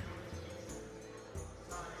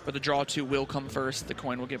 But the draw 2 will come first. The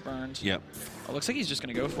coin will get burned. Yep. It looks like he's just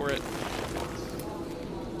going to go for it.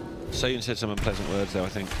 seohyun said some unpleasant words, though, I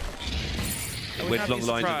think. It went along the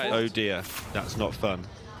lines of, oh dear, that's not fun.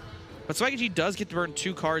 But SwaggyG does get to burn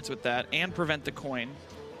 2 cards with that and prevent the coin.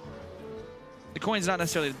 The coin's not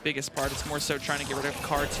necessarily the biggest part. It's more so trying to get rid of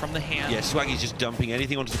cards from the hand. Yeah, Swaggy's just dumping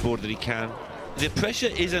anything onto the board that he can. The pressure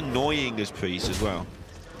is annoying as Priest as well.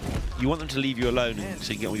 You want them to leave you alone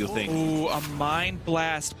so you can get all your things. Ooh, a Mind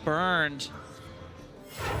Blast burned.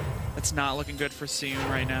 That's not looking good for seohyun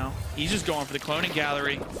right now. He's just going for the Cloning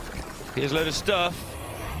Gallery. Here's a load of stuff.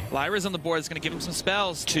 Lyra's on the board. It's going to give him some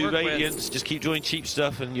spells. 2 Radiants. Just keep drawing cheap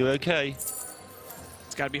stuff and you're okay.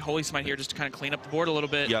 It's got to be Holy Smite here just to kind of clean up the board a little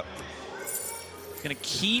bit. Yep. He's going to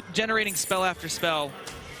keep generating spell after spell.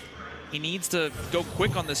 He needs to go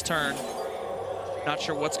quick on this turn. Not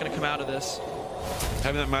sure what's going to come out of this.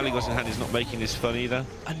 Having that Malygos in hand is not making this fun either.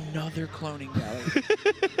 Another Cloning Gallery.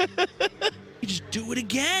 You just do it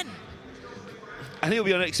again. And it'll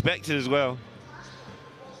be unexpected as well.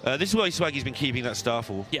 This is why Swaggy's been keeping that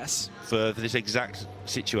Starfall. Yes. For this exact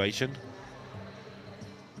situation.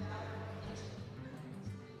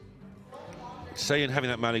 Seohyun having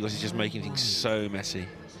that Malygos is just making things so messy.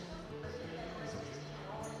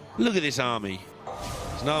 Look at this army.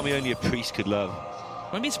 It's an army only a priest could love.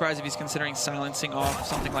 Wouldn't be surprised if he's considering silencing off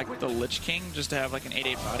something like the Lich King just to have like an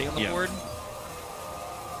 8/8 body on the board.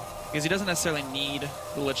 Because he doesn't necessarily need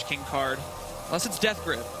the Lich King card. Unless it's Death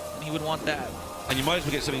Grip, and he would want that. And you might as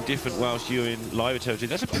well get something different whilst you're in live territory.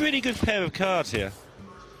 That's a pretty good pair of cards here.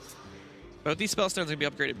 Both these Spellstones are going to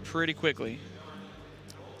be upgraded pretty quickly.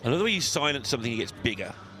 Another way you silence something, it gets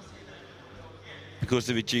bigger. Because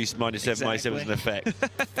the reduced -7, -7 is an effect.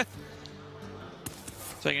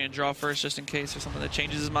 So I'm going to draw first just in case there's something that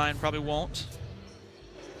changes his mind. Probably won't.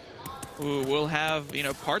 Ooh, we'll have, you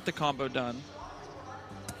know, part the combo done.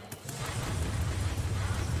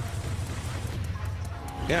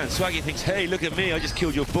 Yeah, and Swaggy thinks, hey, look at me, I just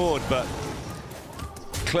killed your board, but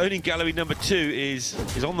cloning gallery number 2 is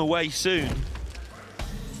on the way soon.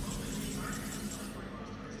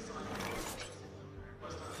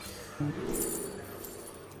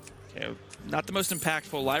 Okay, not the most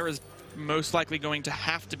impactful. Lyra's most likely going to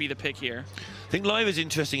have to be the pick here. I think Lyra's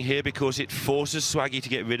interesting here because it forces Swaggy to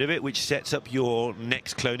get rid of it, which sets up your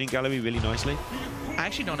next cloning gallery really nicely. I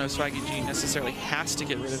actually don't know if SwaggyG necessarily has to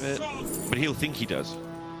get rid of it. But he'll think he does,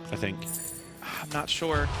 I think. I'm not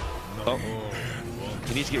sure. Oh,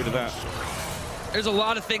 he needs to get rid of that. There's a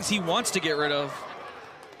lot of things he wants to get rid of.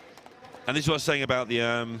 And this is what I was saying about the, you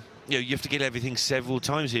know, you have to get everything several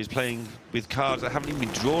times here. He's playing with cards that haven't even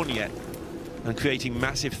been drawn yet and creating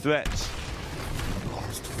massive threats.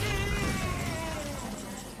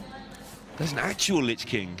 There's an actual Lich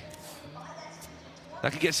King.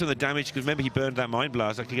 That could get some of the damage, because remember he burned that Mind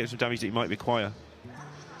Blast. That could get some damage that he might require.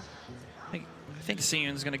 I think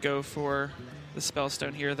seohyun's going to go for the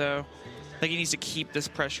Spellstone here, though. I think he needs to keep this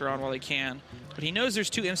pressure on while he can. But he knows there's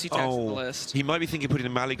 2 MC tags on the list. He might be thinking of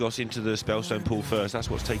putting the Malygos into the Spellstone pool first. That's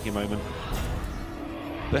what's taking a moment.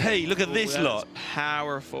 But hey, look at this lot.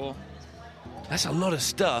 Powerful. That's a lot of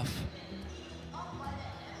stuff.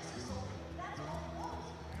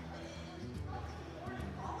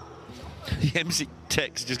 The MC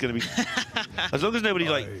tech's just going to be... as long as nobody,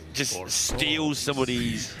 like, just steals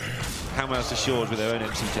somebody's Hammerhouse Assured with their own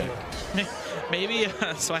MC tech. Maybe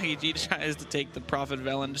SwaggyG tries to take the Prophet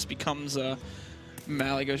Velen and just becomes a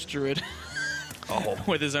Malygos Druid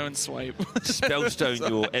with his own swipe. Spellstone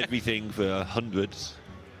your everything for hundreds.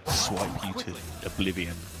 Swipe you to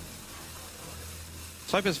oblivion.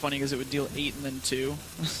 Swipe is funny because it would deal 8 and then 2.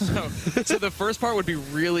 So the first part would be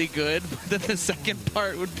really good, but then the second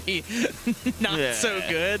part would be not so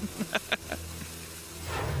good.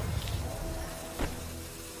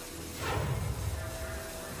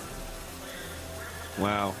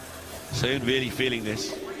 Wow. Seohyun really feeling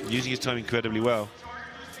this, using his time incredibly well.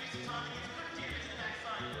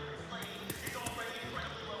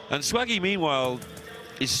 And Swaggy, meanwhile,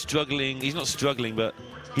 is struggling. He's not struggling, but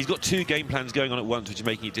he's got 2 game plans going on at once, which is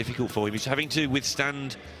making it difficult for him. He's having to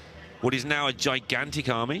withstand what is now a gigantic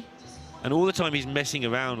army. And all the time he's messing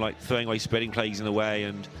around, like throwing away Spreading Plagues in the way,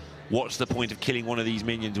 and what's the point of killing one of these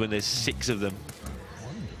minions when there's 6 of them?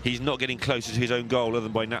 He's not getting closer to his own goal other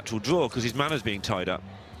than by natural draw, because his mana's being tied up.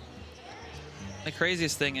 The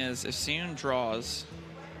craziest thing is, if seohyun draws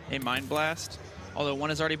a Mind Blast, although one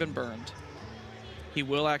has already been burned, he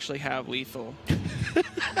will actually have lethal.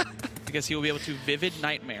 Because he will be able to Vivid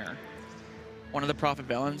Nightmare one of the Prophet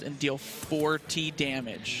Velens and deal 40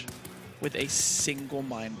 damage with a single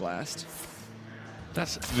Mind Blast.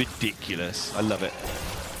 That's ridiculous. I love it.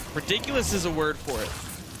 Ridiculous is a word for it.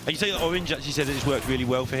 And you say that Orange actually said that it's worked really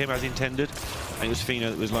well for him as intended, and it was Fino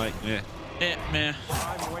that was like, yeah. Meh.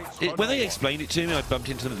 When they explained it to me, I bumped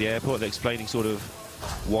into them at the airport, they're explaining sort of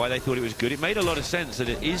why they thought it was good. It made a lot of sense that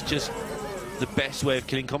it is just the best way of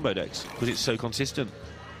killing combo decks, because it's so consistent.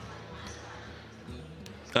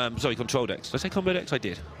 Sorry, control decks. Did I say combo decks? I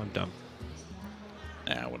did. I'm dumb.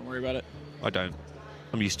 Nah, I wouldn't worry about it. I don't.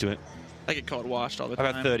 I'm used to it. I get called washed all the time.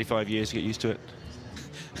 I've had 35 years to get used to it.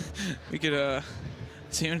 We could,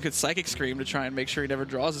 seohyun could Psychic Scream to try and make sure he never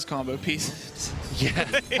draws his combo pieces. Yeah,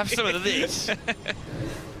 have some of this.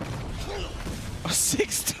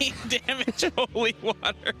 16 damage, holy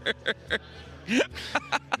water.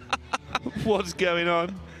 What's going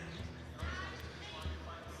on?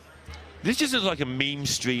 This just looks like a meme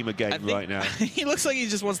streamer game right now. He looks like he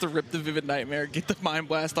just wants to rip the Vivid Nightmare, get the Mind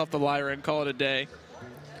Blast off the Lyra, and call it a day.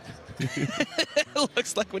 It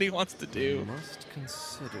looks like what he wants to do. Must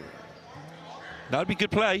consider. That would be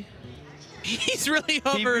good play. He's really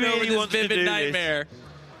hovering over this Vivid Nightmare.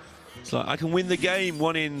 It's like, I can win the game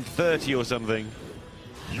 1 in 30 or something.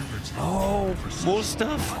 Oh, more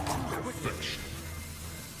stuff.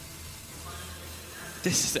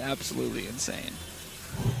 This is absolutely insane.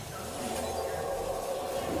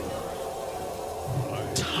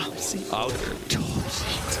 Topsy. Oh, topsy.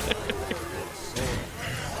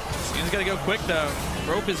 He's got to go quick, though.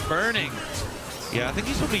 Rope is burning. Yeah, I think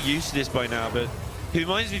he's probably used to this by now, but he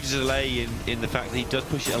reminds me of Delay in the fact that he does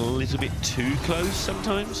push it a little bit too close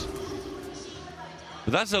sometimes.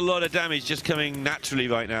 But that's a lot of damage just coming naturally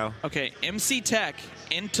right now. Okay, MC Tech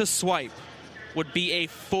into swipe would be a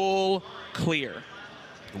full clear.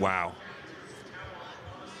 Wow.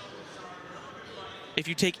 If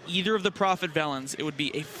you take either of the Prophet Velens, it would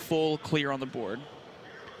be a full clear on the board.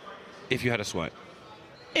 If you had a swipe.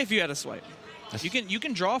 If you had a swipe. You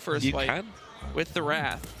can draw for a swipe. You can? With the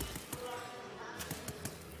Wrath.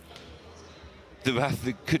 The Wrath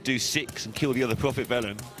that could do 6 and kill the other Prophet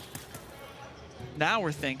Velen. Now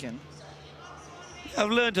we're thinking.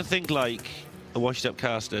 I've learned to think like a washed-up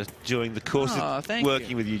caster during the course of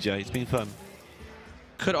working with you, Jay. It's been fun.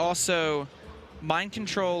 Could also mind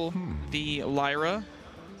control the Lyra.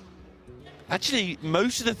 Actually,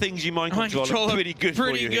 most of the things you mind control are pretty good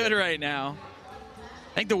for you. Pretty good right now.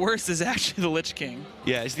 I think the worst is actually the Lich King.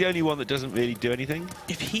 Yeah, it's the only one that doesn't really do anything.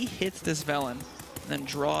 If he hits this Velen, then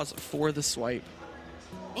draws for the swipe,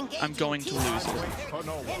 I'm going to lose it.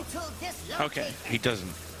 Okay. He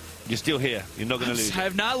doesn't. You're still here. You're not going to lose. I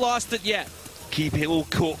have not lost it yet. Keep it all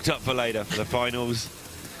corked up for later, for the finals.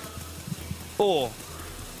 Or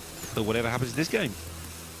whatever happens in this game.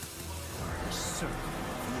 The circle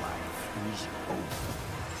of life is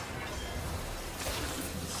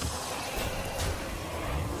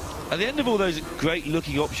over. At the end of all those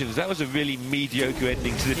great-looking options, that was a really mediocre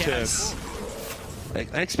ending to the turn.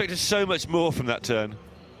 I expected so much more from that turn.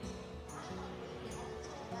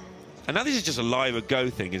 And now this is just a Lyra go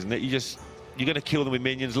thing, isn't it? You're going to kill them with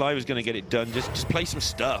minions. Lyra's going to get it done. Just play some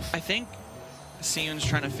stuff. I think seohyun's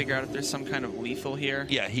trying to figure out if there's some kind of lethal here.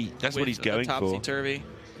 Yeah, that's what he's going for. Topsy-turvy.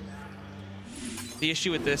 The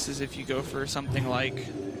issue with this is if you go for something like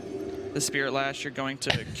the Spirit Lash, you're going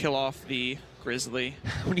to kill off the Grizzly.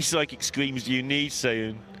 How many psychic screams do you need,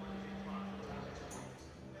 seohyun?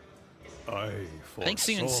 I think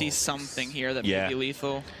seohyun sees something here that may be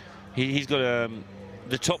lethal. He's got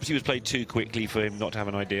the Topsy was played too quickly for him not to have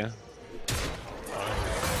an idea.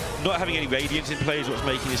 Not having any Radiance in play is what's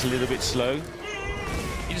making this a little bit slow.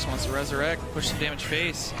 He just wants to resurrect, push some damage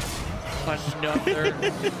face. Another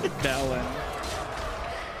Velen.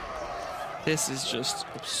 This is just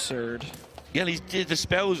absurd. Yeah, the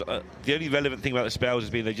spells, the only relevant thing about the spells has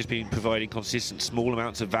been they've just been providing consistent small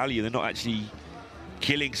amounts of value. They're not actually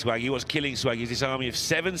killing Swaggy. What's killing Swaggy is this army of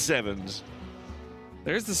 7/7s.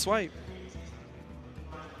 There's the swipe.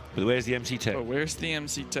 But where's the MC Tech? Oh, where's the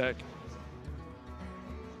MC Tech?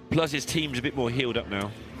 Plus his team's a bit more healed up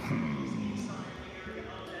now.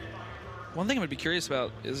 One thing I would be curious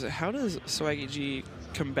about is how does SwaggyG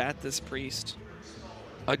combat this priest?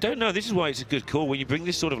 I don't know. This is why it's a good call. When you bring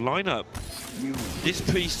this sort of lineup, this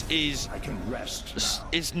priest is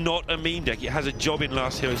it's not a mean deck. It has a job in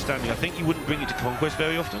Last Hero Standing. I think you wouldn't bring it to Conquest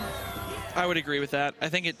very often. I would agree with that. I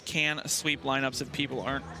think it can sweep lineups if people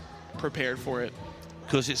aren't prepared for it.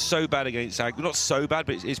 Because it's so bad against aggro. Not so bad,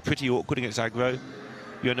 but it's pretty awkward against aggro.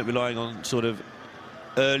 You end up relying on sort of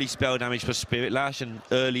early spell damage for Spirit Lash, and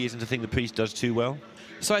early isn't a thing the priest does too well.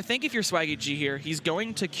 So I think if you're SwaggyG here, he's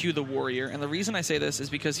going to queue the Warrior, and the reason I say this is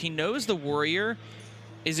because he knows the Warrior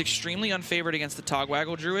is extremely unfavored against the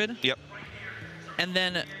Togwaggle Druid. Yep. And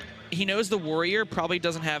then he knows the Warrior probably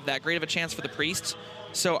doesn't have that great of a chance for the Priest,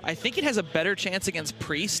 so I think it has a better chance against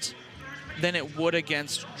Priest than it would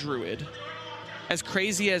against Druid. As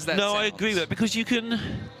crazy as that sounds. I agree with that, because you can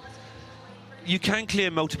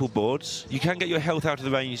clear multiple boards. You can get your health out of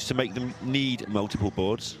the range to make them need multiple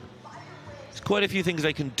boards. There's quite a few things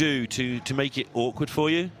they can do to make it awkward for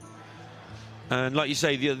you. And like you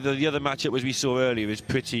say, the other matchup, as we saw earlier, is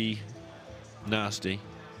pretty nasty.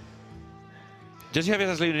 Does he have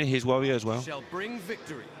Azalina in his Warrior as well? Shall bring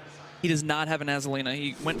victory. He does not have an Azalina.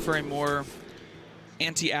 He went for a more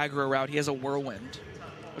anti-aggro route. He has a Whirlwind,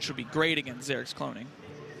 which would be great against Xerx's cloning.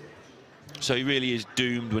 So he really is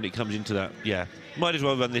doomed when it comes into that. Yeah, might as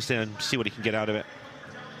well run this in and see what he can get out of it.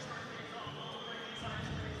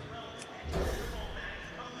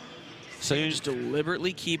 So you're just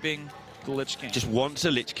deliberately keeping the Lich King. Just wants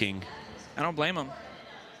a Lich King. I don't blame him.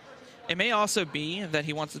 It may also be that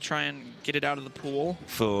he wants to try and get it out of the pool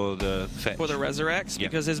for the fetch. For the Resurrects,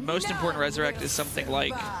 because his most important Resurrect is something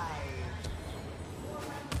like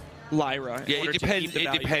Lyra. Yeah, it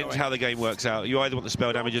depends how the game works out. You either want the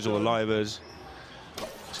spell damages or the Lyras.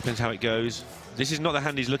 Depends how it goes. This is not the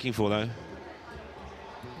hand he's looking for, though.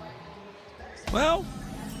 Well,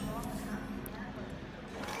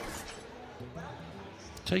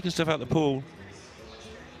 taking stuff out the pool.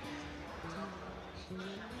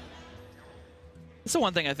 That's the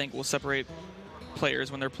one thing I think will separate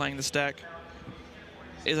players when they're playing this deck.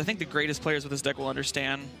 Is I think the greatest players with this deck will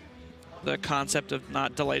understand the concept of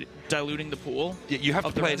not diluting the pool. Yeah, you have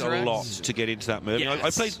to play it a lot to get into that mode. Yes.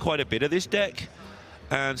 I played quite a bit of this deck,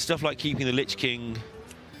 and stuff like keeping the Lich King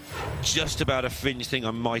just about a fringe thing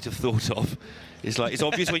I might have thought of. It's like, it's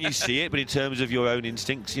obvious when you see it, but in terms of your own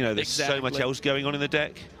instincts, you know, there's so much else going on in the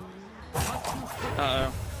deck.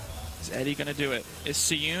 Uh-oh. Is Eddie going to do it? Is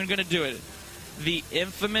seohyun going to do it? The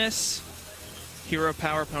infamous hero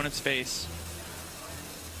power opponent's face.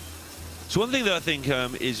 So one thing that I think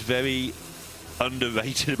is very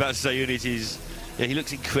underrated about seohyun is yeah, he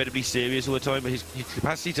looks incredibly serious all the time, but his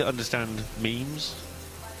capacity to understand memes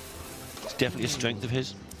is definitely a strength of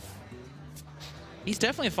his. He's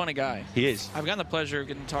definitely a funny guy. He is. I've gotten the pleasure of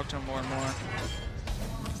getting to talk to him more and more.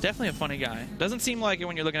 He's definitely a funny guy. Doesn't seem like it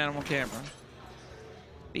when you're looking at him on camera.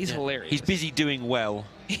 He's hilarious. He's busy doing well.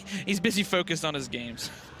 He's busy focused on his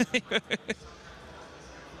games.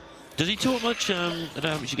 Does he talk much? I don't know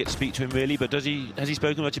how much you get to speak to him really, but has he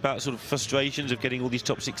spoken much about sort of frustrations of getting all these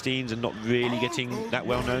top 16s and not really getting that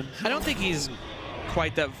well known? I don't think he's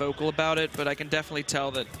quite that vocal about it, but I can definitely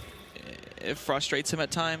tell that it frustrates him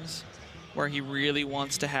at times, where he really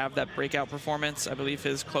wants to have that breakout performance. I believe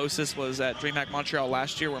his closest was at Dreamhack Montreal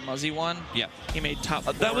last year, where Muzzy won. Yeah, he made top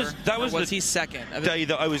 4. That was he second? Day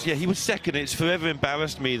that I was. Yeah, he was second. It's forever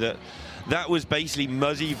embarrassed me that was basically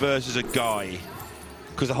Muzzy versus a guy.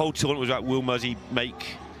 Because the whole tournament was about, will Muzzy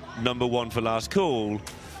make #1 for last call?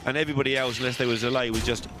 And everybody else, unless there was a delay, was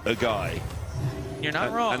just a guy. You're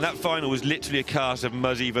not wrong. And that final was literally a cast of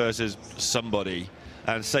Muzzy versus somebody.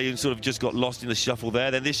 And seohyun sort of just got lost in the shuffle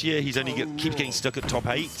there. Then this year, he's only keeps getting stuck at top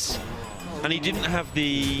 8s. And he didn't have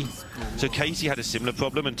the... So Casey had a similar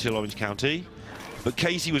problem until Orange County. But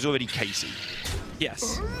Casey was already Casey.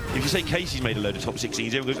 Yes. If you say Casey's made a load of top 16s,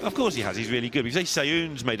 everyone goes, of course he has, he's really good. But if you say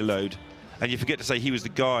seohyun's made a load, and you forget to say he was the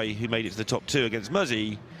guy who made it to the top 2 against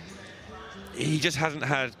Muzzy, he just hasn't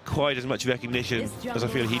had quite as much recognition as I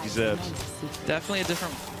feel he deserves. Definitely a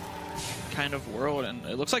different kind of world, and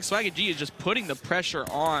it looks like SwaggyG is just putting the pressure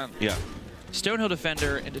on Stonehill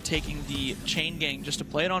Defender into taking the chain gang just to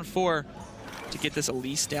play it on 4 to get this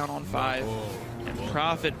Elise down on 5. And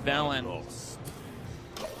Prophet Velen.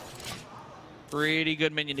 Pretty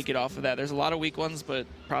good minion to get off of that. There's a lot of weak ones, but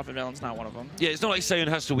Prophet Velen's not one of them. Yeah, it's not like seohyun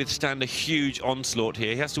has to withstand a huge onslaught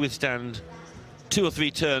here. He has to withstand 2 or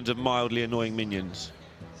 3 turns of mildly annoying minions.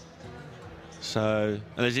 So,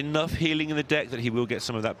 and there's enough healing in the deck that he will get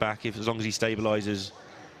some of that back as long as he stabilizes.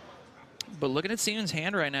 But looking at seohyun's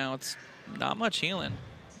hand right now, it's not much healing.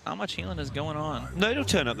 Not much healing is going on. No, it'll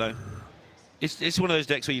turn up though. It's one of those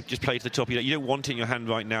decks where you just play to the top. You don't want it in your hand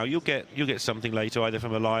right now. You'll get something later, either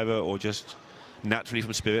from a Lyra or just naturally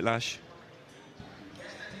from Spirit Lash.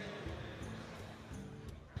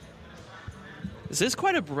 This is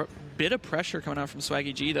quite a bit of pressure coming out from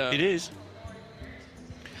SwaggyG though. It is.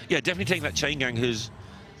 Yeah, definitely taking that chain gang has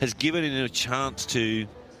given him a chance to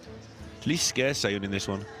at least scare seohyun in this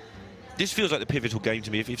one. This feels like the pivotal game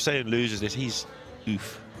to me. If seohyun loses this, he's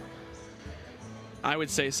oof. I would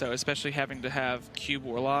say so, especially having to have Cube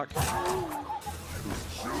Warlock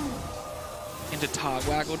into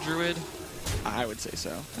Togwaggle Druid. I would say so.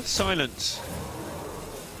 That's silence.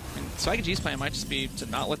 I mean, SwaggyG's plan might just be to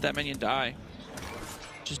not let that minion die.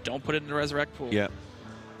 Just don't put it in the Resurrect pool. Yeah.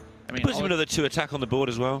 I mean, puts him another 2 attack on the board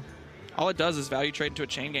as well. All it does is value trade into a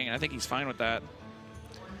chain gang, and I think he's fine with that.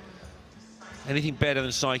 Anything better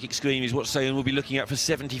than Psychic Scream is what seohyun will be looking at for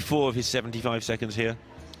 74 of his 75 seconds here.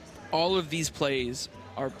 All of these plays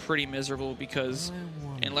are pretty miserable because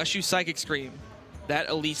unless you Psychic Scream, that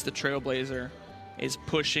Elise the Trailblazer is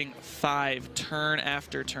pushing 5 turn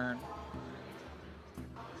after turn.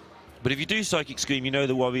 But if you do Psychic Scream, you know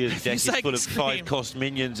the Warriors deck is full of 5-cost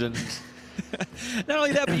minions and... Not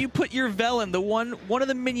only that, but you put your Velen, the one of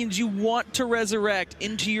the minions you want to resurrect,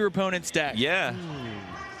 into your opponent's deck. Yeah.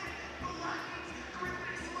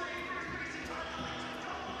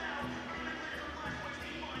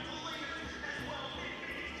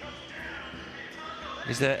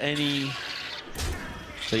 Is there any...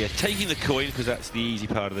 So yeah, taking the coin, because that's the easy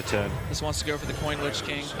part of the turn. Just wants to go for the coin Lich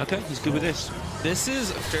King. Okay, he's good with this. This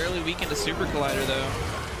is fairly weak into Super Collider, though.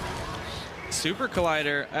 Super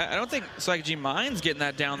Collider, I don't think SwaggyG minds getting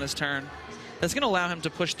that down this turn. That's going to allow him to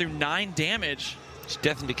push through 9 damage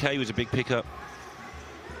Death and Decay was a big pickup.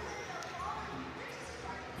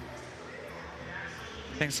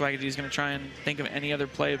 I think SwaggyG is going to try and think of any other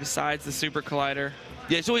play besides the Super Collider.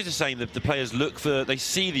 Yeah, it's always the same. The players look for, they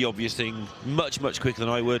see the obvious thing much quicker than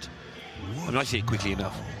I would. I mean, I see it quickly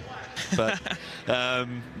enough. But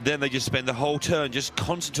then they just spend the whole turn just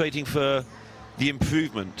concentrating for the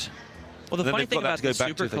improvement. Well, the funny thing about the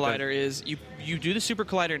Super Collider is you do the Super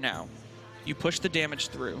Collider now. You push the damage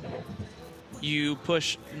through. You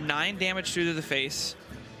push 9 damage through to the face.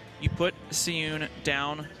 You put seohyun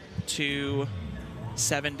down to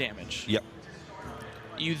 7 damage. Yep.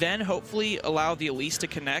 You then hopefully allow the Elise to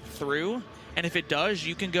connect through, and if it does,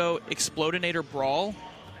 you can go Explodinator Brawl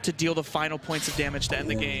to deal the final points of damage to end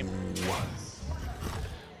the game.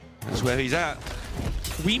 That's where he's at.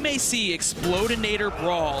 We may see Explodinator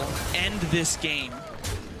Brawl end this game.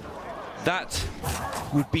 That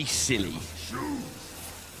would be silly.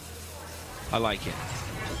 I like it.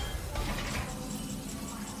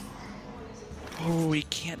 Oh, he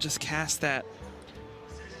can't just cast that.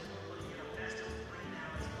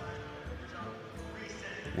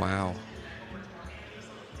 Wow.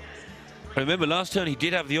 I remember last turn he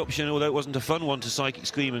did have the option, although it wasn't a fun one, to Psychic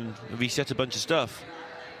Scream and reset a bunch of stuff.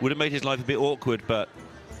 Would have made his life a bit awkward, but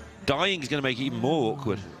dying is going to make it even more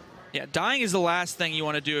awkward. Yeah, dying is the last thing you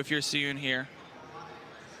want to do if you're seohyun here.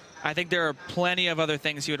 I think there are plenty of other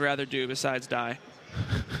things you would rather do besides die.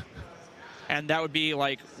 And that would be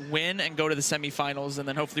like win and go to the semifinals and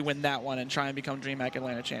then hopefully win that one and try and become Dreamhack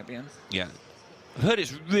Atlanta champion. Yeah. I've heard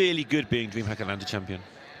it's really good being Dreamhack Atlanta champion.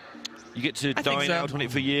 You get to dine out on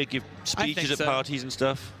it for a year, give speeches at parties and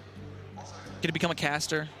stuff. Get to become a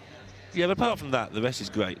caster. Yeah, but apart from that, the rest is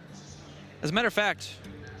great. As a matter of fact,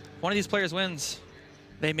 one of these players wins,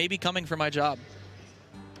 they may be coming for my job.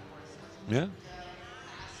 Yeah.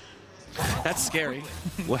 That's scary.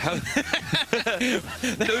 Well,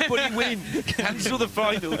 nobody win. Cancel the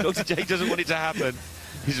final. Dr. J doesn't want it to happen.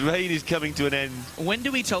 His reign is coming to an end. When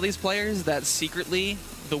do we tell these players that secretly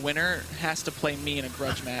the winner has to play me in a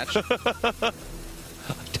grudge match? I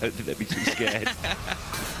don't think they'd be too scared.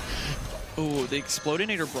 Ooh, the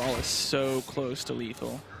Explodinator Brawl is so close to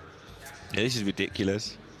lethal. Yeah, this is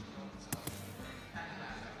ridiculous.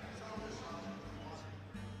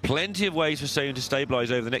 Plenty of ways for seohyun to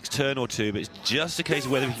stabilize over the next turn or two, but it's just a case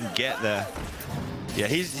of whether he can get there. Yeah,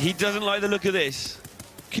 he doesn't like the look of this.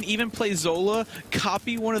 Can even play Zola,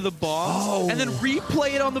 copy one of the bombs, and then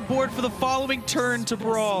replay it on the board for the following turn to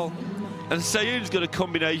brawl. And seohyun's got a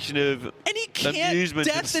combination of and he can't amusement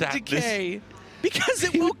Death and and Decay because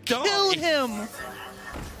it will kill him.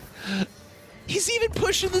 He's even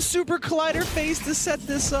pushing the Super Collider face to set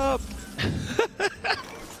this up.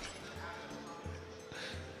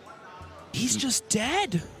 He's just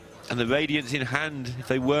dead. And the Radiance in hand, if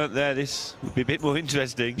they weren't there, this would be a bit more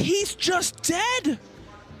interesting. He's just dead.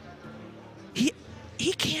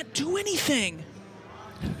 He can't do anything.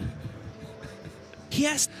 He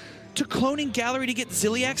has to Cloning Gallery to get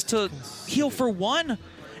Ziliax to heal for 1,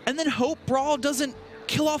 and then hope Brawl doesn't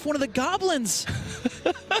kill off one of the goblins.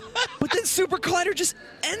 But then Super Collider just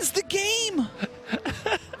ends the game.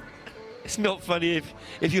 It's not funny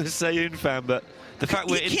if you're a seohyun fan, but the fact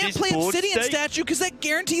we're in this board state... You can't play Obsidian Statue because that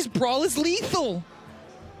guarantees Brawl is lethal.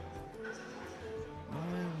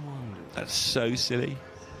 That's so silly.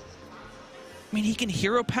 I mean, he can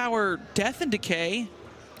hero power Death and Decay.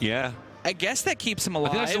 Yeah. I guess that keeps him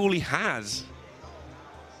alive. I think that's all he has.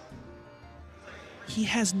 He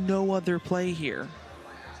has no other play here.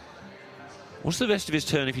 What's the rest of his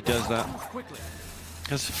turn if he does that?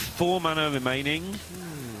 Has 4 mana remaining.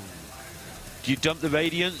 Do you dump the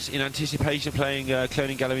Radiance in anticipation of playing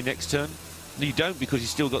Cloning Gallery next turn? No, you don't, because he's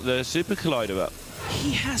still got the Super Collider up.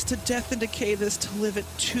 He has to Death and Decay this to live at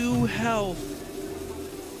 2 health.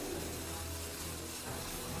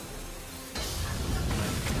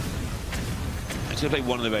 He's going to play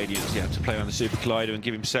one of the Radiants, yeah, to play on the Super Collider and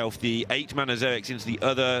give himself the 8 mana Xerix into the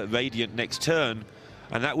other Radiant next turn.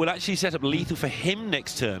 And that will actually set up lethal for him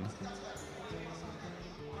next turn.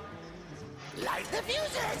 Light the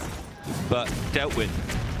fuses! But dealt with.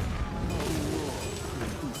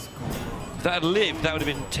 If that had lived, that would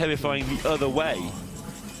have been terrifying the other way.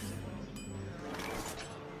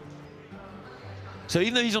 So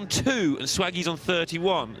even though he's on 2 and SwaggyG's on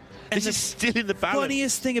 31, this is still in the balance. The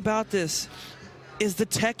funniest thing about this is the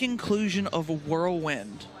tech inclusion of a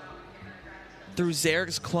Whirlwind through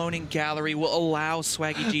Xerix's Cloning Gallery will allow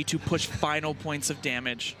SwaggyG to push final points of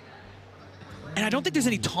damage. And I don't think there's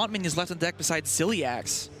any taunt minions left on the deck besides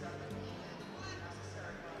Ziliax.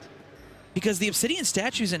 Because the Obsidian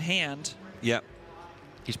Statue's in hand. Yep.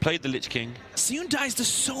 He's played the Lich King. seohyun dies to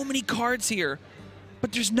so many cards here.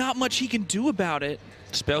 But there's not much he can do about it.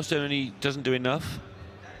 Spellstone only doesn't do enough.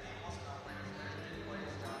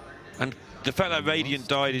 And the fact that Radiant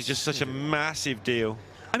died is just such a massive deal.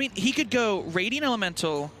 I mean, he could go Radiant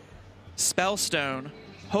Elemental, Spellstone,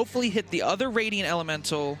 hopefully hit the other Radiant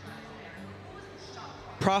Elemental,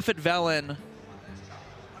 Prophet Velen,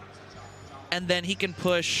 and then he can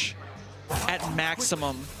push at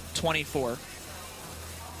maximum 24.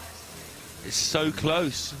 It's so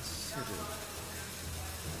close.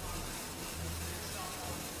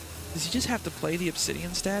 Does he just have to play the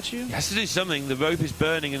Obsidian statue? He has to do something. The rope is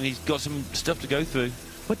burning and he's got some stuff to go through.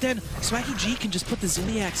 But then SwaggyG can just put the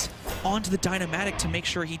Ziliax onto the Dynamatic to make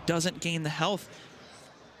sure he doesn't gain the health.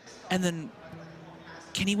 And then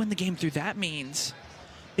can he win the game through that means?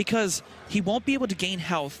 Because he won't be able to gain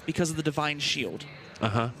health because of the Divine Shield.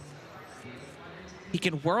 Uh-huh. He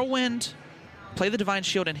can Whirlwind, play the Divine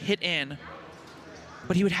Shield, and hit in.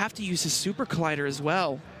 But he would have to use his Super Collider as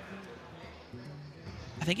well.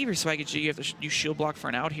 I think if you're SwaggyG, you have to use Shield Block for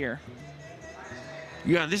an out here.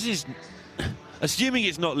 Yeah, this is... Assuming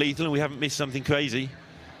it's not lethal and we haven't missed something crazy,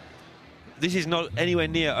 this is not anywhere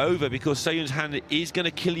near over because seohyun's hand is going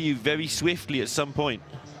to kill you very swiftly at some point.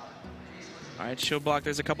 All right, Shield Block.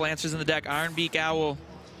 There's a couple answers in the deck. Iron Beak Owl,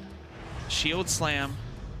 Shield Slam.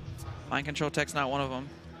 Mind Control Tech's not one of them.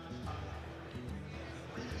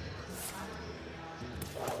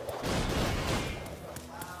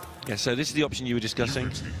 Yeah, so this is the option you were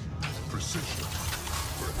discussing.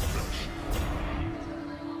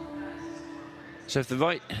 So if the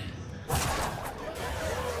right...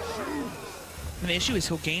 And the issue is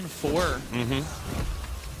he'll gain 4. Mm-hmm.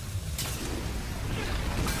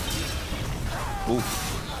 Oof.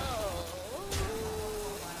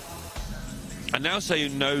 And now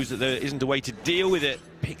seohyun knows that there isn't a way to deal with it.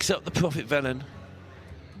 Picks up the Prophet Velen.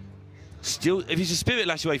 Still, if he's a Spirit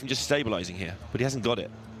Lash away from just stabilizing here, but he hasn't got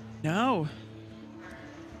it. No.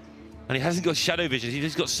 And he hasn't got Shadow Vision. He's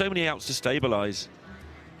just got so many outs to stabilize.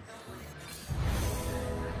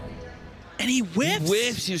 And he whiffs. He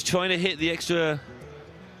whiffs. He was trying to hit the extra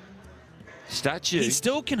statue. He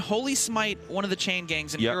still can Holy Smite one of the chain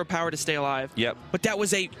gangs and Hero Power to stay alive. Yep. But that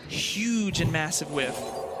was a huge and massive whiff.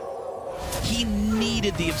 He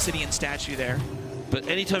needed the Obsidian statue there. But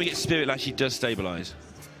anytime he gets Spirit Lash, he does stabilize.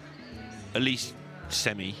 At least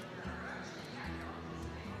semi.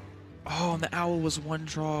 Oh, and the Owl was 1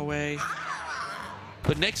 draw away.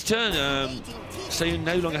 But next turn, seohyun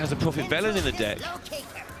no longer has a Prophet Velen in the deck.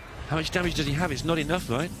 How much damage does he have? It's not enough,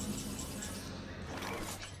 right?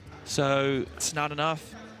 So... It's not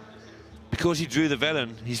enough. Because he drew the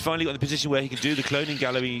Velen, he's finally got in the position where he can do the Cloning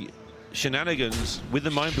Gallery shenanigans with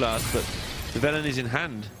the Mind Blast, but the Velen is in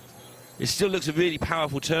hand. It still looks a really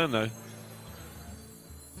powerful turn, though.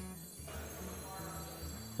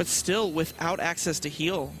 But still, without access to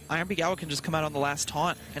heal, Iron Beak Owl can just come out on the last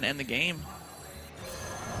taunt and end the game.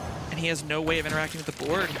 And he has no way of interacting with the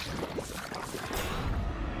board.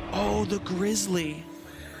 Oh, the Grizzly.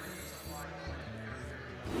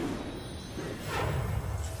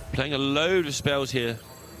 Playing a load of spells here.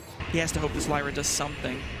 He has to hope this Lyra does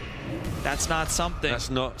something. That's not something. That's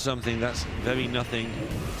not something. That's very nothing.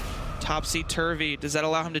 Topsy-turvy. Does that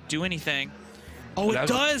allow him to do anything? Oh, it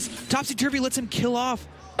does! Topsy-turvy lets him kill off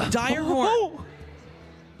Direhorn.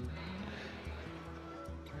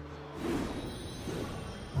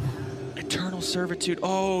 Eternal Servitude.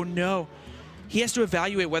 Oh, no. He has to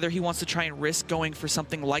evaluate whether he wants to try and risk going for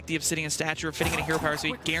something like the Obsidian Statue or fitting in a Hero Power so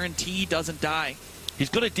he guarantee doesn't die. He's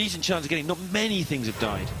got a decent chance of getting. Not many things have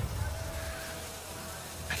died.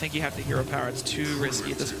 I think you have to Hero Power. It's too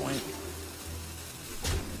risky at this point.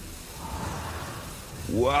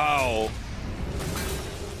 Wow.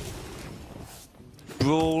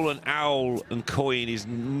 Brawl and Owl and Coin is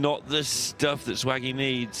not the stuff that Swaggy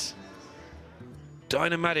needs.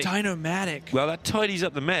 Dynamatic. Dynamatic. Well, that tidies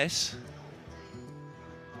up the mess.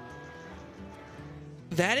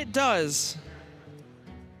 That it does.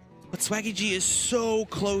 But SwaggyG is so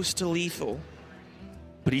close to lethal.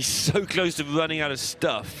 But he's so close to running out of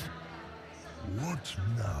stuff. What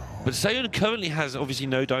now? But seohyun currently has obviously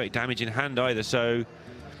no direct damage in hand either, so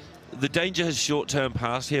the danger has short-term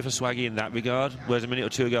passed here for Swaggy in that regard, whereas a minute or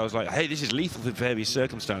two ago I was like, hey, this is lethal for various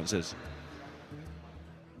circumstances.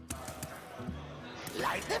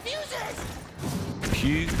 Light the fuses!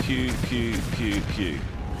 Pew, pew, pew, pew, pew.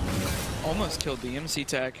 Almost killed the MC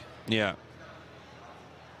tech. Yeah.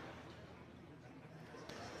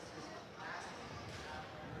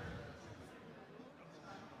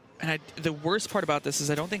 And the worst part about this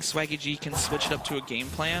is I don't think SwaggyG can switch it up to a game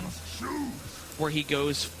plan where he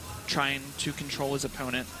goes trying to control his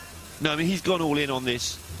opponent. No, I mean, he's gone all in on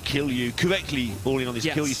this kill you, correctly all in on this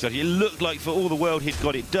Yes. kill you strategy. It looked like for all the world he'd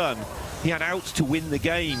got it done. He had outs to win the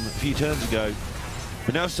game a few turns ago.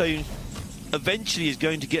 But now seohyun eventually is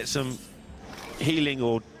going to get some healing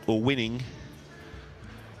or winning.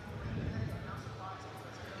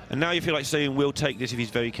 And now you feel like seohyun will take this if he's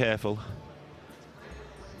very careful.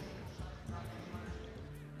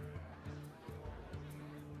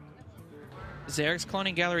 Zarek's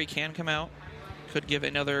cloning gallery can come out. Could give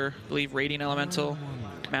another, I believe, Radiant Elemental,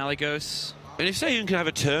 Malygos. And if seohyun can have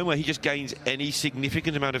a turn where he just gains any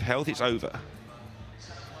significant amount of health, it's over.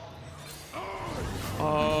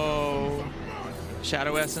 Oh.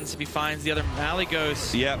 Shadow Essence if he finds the other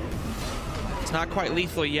Malygos. Yep. It's not quite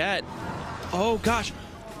lethal yet. Oh, gosh.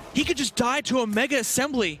 He could just die to a Mega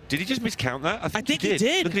Assembly. Did he just miscount that? I think he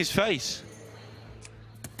did. Look at his face.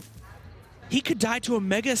 He could die to a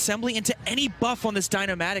Mega Assembly into any buff on this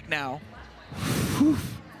Dynamatic now.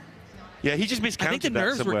 Yeah, he just miscounted I think the that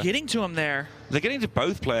nerves somewhere. were getting to him there. They're getting to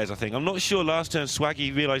both players, I think. I'm not sure last turn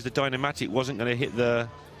Swaggy realised the Dynamatic wasn't going to hit the...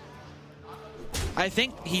 I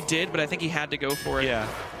think he did, but I think he had to go for it. Yeah,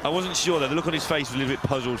 I wasn't sure though. The look on his face was a little bit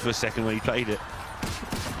puzzled for a second when he played it.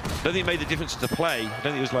 I don't think it made the difference to the play. I don't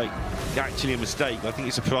think it was like actually a mistake. I think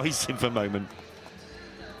it surprised him for a moment.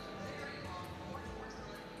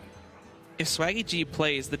 If SwaggyG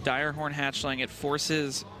plays the Direhorn Hatchling, it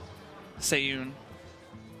forces seohyun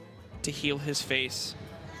to heal his face.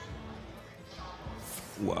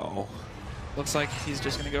 Wow. Looks like he's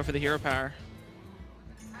just going to go for the hero power.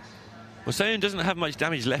 Well, seohyun doesn't have much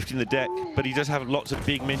damage left in the deck, but he does have lots of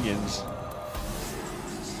big minions.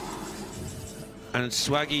 And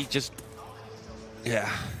Swaggy just...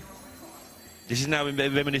 yeah. This is now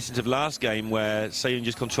reminiscent of last game where seohyun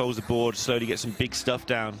just controls the board, slowly gets some big stuff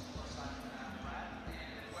down.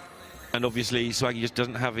 And obviously Swaggy just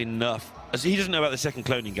doesn't have enough. He doesn't know about the second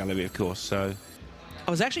cloning gallery, of course, so...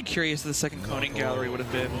 I was actually curious if the second cloning gallery would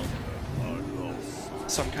have been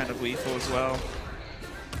some kind of lethal as well.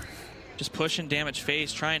 Just pushing damage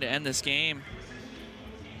face, trying to end this game.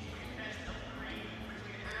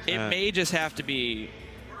 It may just have to be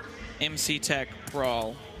MC Tech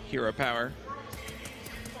Brawl hero power.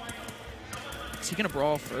 Is he going to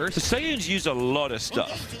brawl first? So seohyun's used a lot of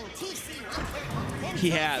stuff. He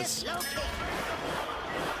has.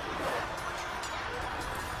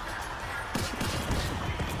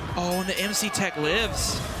 Oh, and the MC Tech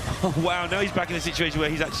lives. Oh, wow, now he's back in a situation where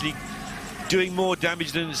he's actually doing more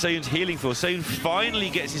damage than seohyun's healing for. seohyun finally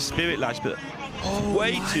gets his Spirit Lash, but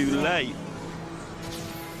way too late.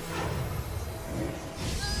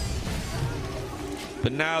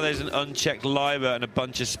 But now there's an unchecked Lyra and a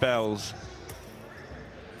bunch of spells.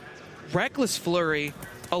 Reckless Flurry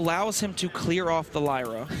allows him to clear off the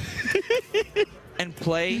Lyra and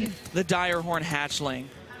play the Direhorn Hatchling.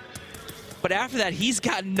 But after that, he's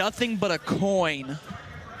got nothing but a coin.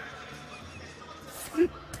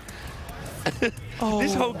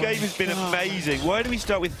 This whole game has been amazing. Why do we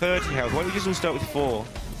start with 30 health? Why don't we just all start with 4?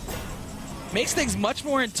 Makes things much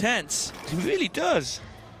more intense. It really does.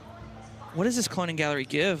 What does this cloning gallery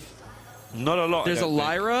give? Not a lot. There's a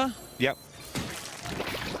Lyra. Yep.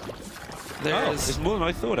 There's more than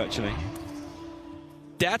I thought, actually.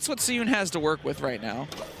 That's what seohyun has to work with right now.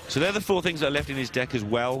 So they're the 4 things that are left in his deck as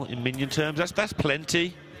well, in minion terms. That's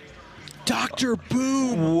plenty. Dr.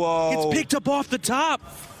 Boom. Whoa. It's picked up off the top.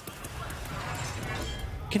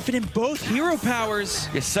 Can fit in both hero powers.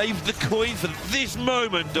 You saved the coin for this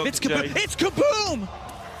moment, Dr. J. It's kaboom!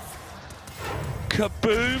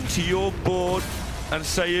 Kaboom to your board, and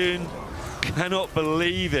seohyun cannot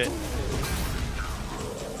believe it.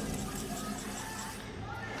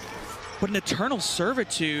 What an eternal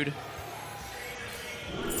servitude.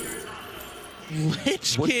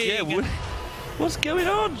 Lich King. What's going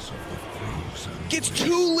on? Gets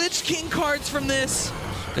 2 Lich King cards from this.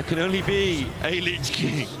 There can only be a Lich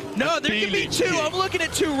King. No, there can be 2. I'm looking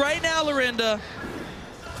at 2 right now, Lorinda.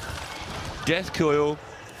 Death Coil.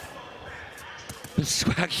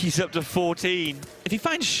 Swaggy's up to 14. If he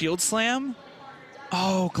finds Shield Slam,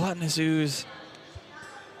 oh, Gluttonous Ooze.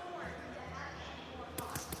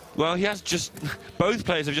 Well, he has just... both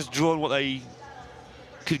players have just drawn what they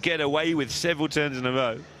could get away with several turns in a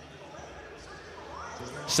row.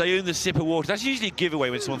 seohyun the Sip of Water. That's usually a giveaway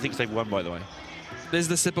when someone thinks they've won, by the way. There's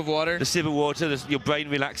the Sip of Water. The Sip of Water, your brain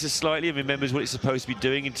relaxes slightly and remembers what it's supposed to be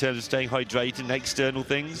doing in terms of staying hydrated and external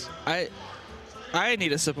things. I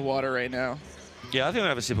need a sip of water right now. Yeah, I think I'll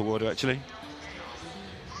have a sip of water, actually.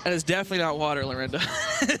 And it's definitely not water, Lorinda.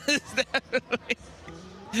 It's definitely...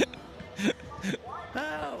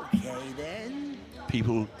 Okay, then.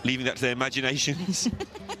 People leaving that to their imaginations.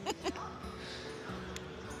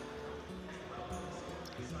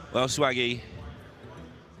 Well, Swaggy,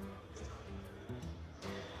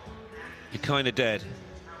 you're kind of dead.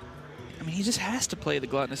 I mean, he just has to play the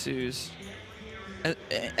Gluttonous Ooze.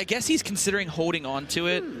 I guess he's considering holding on to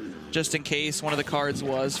it just in case one of the cards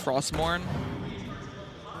was Frostmourne.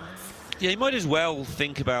 Yeah, you might as well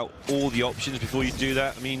think about all the options before you do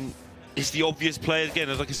that. I mean, it's the obvious play.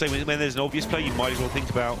 Again, like I say, when there's an obvious play, you might as well think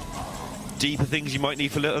about deeper things you might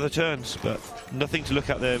need for other turns, but nothing to look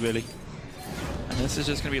at there, really. And this is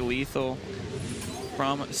just going to be lethal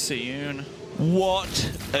from seohyun.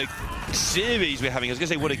 What a series we're having. I was going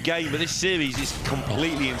to say what a game, but this series is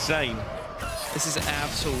completely insane. This is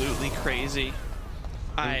absolutely crazy.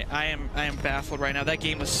 I am baffled right now. That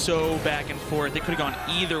game was so back and forth. It could have gone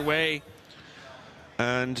either way.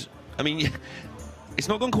 And, I mean, it's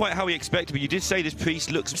not gone quite how we expected, but you did say this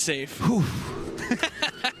priest looks safe.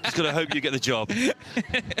 Just got to hope you get the job.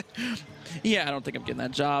 Yeah, I don't think I'm getting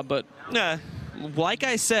that job, but nah. Like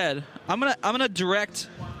I said, I'm gonna direct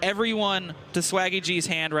everyone to SwaggyG's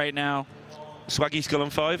hand right now. Swaggy Skull on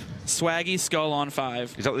 5? Swaggy Skull on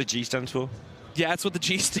 5. Is that what the G stands for? Yeah, that's what the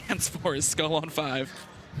G stands for, is Skull on 5.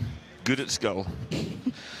 Good at Skull.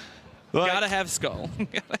 Right. Gotta have Skull.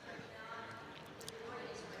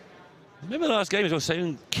 Remember the last game as well,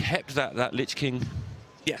 seohyun kept that Lich King.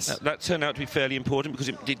 Yes. That turned out to be fairly important because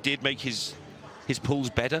it did make his pulls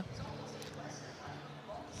better.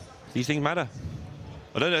 These things matter.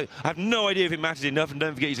 I don't know. I have no idea if it matters enough, and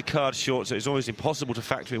don't forget he's a card short, so it's almost impossible to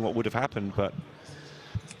factor in what would have happened, but...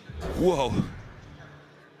 Whoa.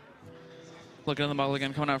 Looking at the model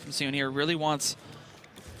again, coming out from seohyun here. Really wants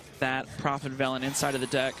that Prophet Velen inside of the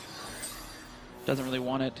deck. Doesn't really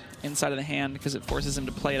want it inside of the hand because it forces him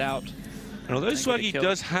to play it out. And although Swaggy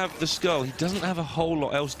does have the skull, he doesn't have a whole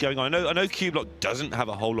lot else going on. I know Cublock doesn't have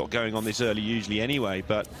a whole lot going on this early usually anyway,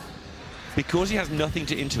 but because he has nothing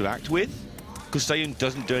to interact with, because seohyun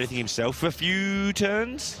doesn't do anything himself for a few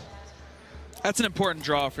turns. That's an important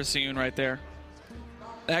draw for seohyun right there.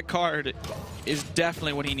 That card is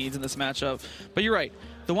definitely what he needs in this matchup. But you're right.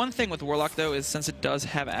 The one thing with Warlock, though, is since it does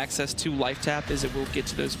have access to Life Tap, is it will get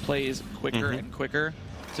to those plays quicker and quicker.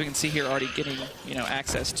 So we can see here already getting,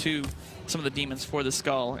 access to some of the demons for the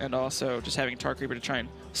skull, and also just having Tar Creeper to try and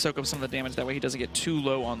soak up some of the damage. That way he doesn't get too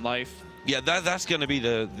low on life. Yeah, that's going to be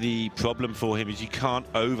the problem for him, is you can't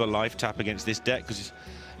over Life Tap against this deck because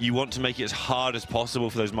you want to make it as hard as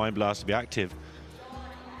possible for those Mind Blasts to be active.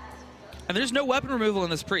 And there's no weapon removal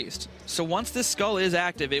in this Priest. So once this skull is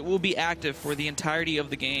active, it will be active for the entirety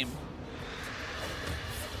of the game.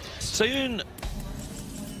 seohyun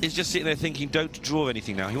is just sitting there thinking, don't draw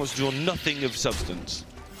anything now. He wants to draw nothing of substance.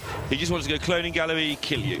 He just wants to go Cloning Gallery,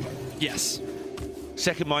 kill you. Yes.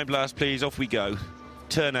 Second Mind Blast, please. Off we go.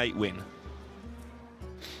 Turn 8, win.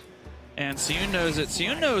 And seohyun knows it.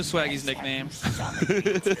 seohyun knows Swaggy's nickname.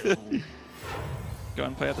 Go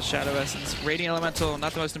and play out the Shadow Essence. Radiant Elemental,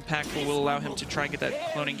 not the most impactful, will allow him to try and get that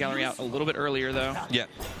Cloning Gallery out a little bit earlier, though. Yeah.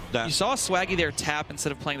 You saw Swaggy there tap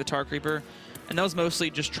instead of playing the Tar Creeper, and that was mostly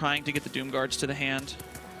just trying to get the Doom Guards to the hand,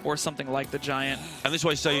 or something like the Giant. And this is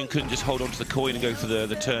why seohyun couldn't just hold on to the coin and go for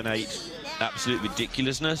the turn 8 absolute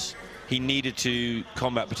ridiculousness. He needed to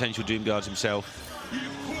combat potential Doom Guards himself.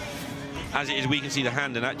 As it is, we can see the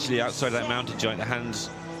hand, and actually outside of that Mountain Giant, the hand's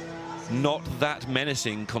not that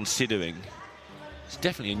menacing considering. It's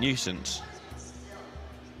definitely a nuisance.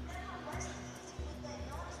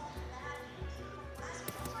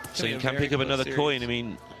 So you can pick up another coin. I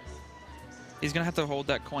mean, he's going to have to hold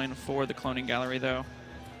that coin for the Cloning Gallery, though.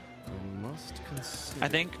 I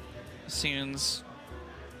think seohyun's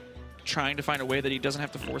trying to find a way that he doesn't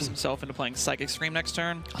have to force himself into playing Psychic Scream next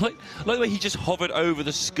turn. Like the way he just hovered over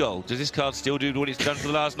the skull. Does this card still do what it's done for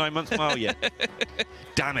the last 9 months? Oh, yeah.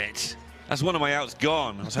 Damn it. That's one of my outs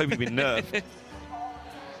gone. I was hoping he'd been nerfed.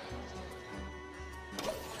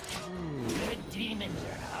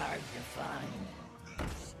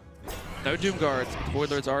 No Doom Guards. The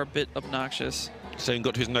Void Lords are a bit obnoxious. seohyun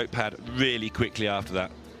got to his notepad really quickly after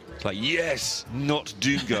that. It's like, yes, not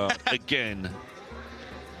Doom Guard again.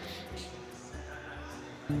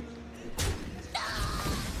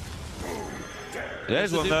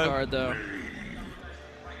 There's one, Doom Guard, though.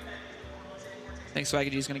 I think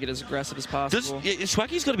SwaggyG is going to get as aggressive as possible.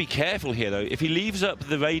 Swaggy's got to be careful here, though. If he leaves up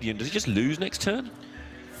the Radiant, does he just lose next turn?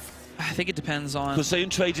 I think it depends on... Because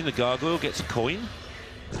seohyun trades in the Gargoyle, gets a coin.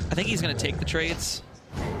 I think he's going to take the trades.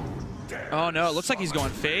 Oh, no, it looks like he's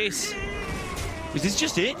going face. Is this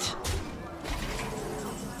just it?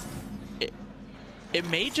 It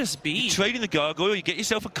may just be. You trade in the Gargoyle, you get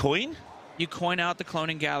yourself a coin. You coin out the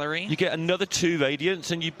Cloning Gallery. You get another 2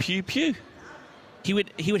 Radiants, and you pew-pew. He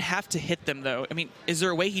would have to hit them, though. I mean, is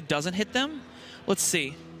there a way he doesn't hit them? Let's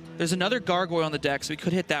see. There's another Gargoyle on the deck, so he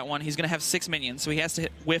could hit that one. He's going to have 6 minions, so he has to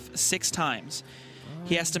whiff 6 times.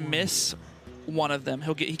 He has to miss one of them.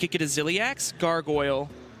 He could get a Zilliax, Gargoyle.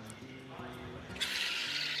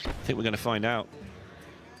 I think we're going to find out.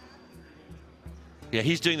 Yeah,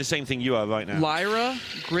 he's doing the same thing you are right now. Lyra,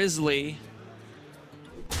 Grizzly.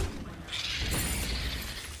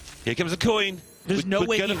 Here comes a coin. There's no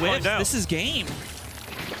way he whiffs. Out. This is game.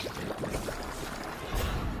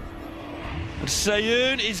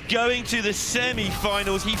 seohyun is going to the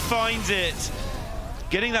semi-finals. He finds it.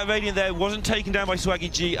 Getting that Radiant there wasn't taken down by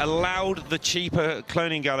SwaggyG, allowed the cheaper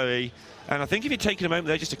cloning gallery. And I think if he'd taken a moment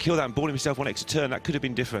there just to kill that and bought himself one extra turn, that could have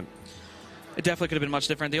been different. It definitely could have been much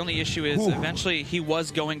different. The only issue is eventually he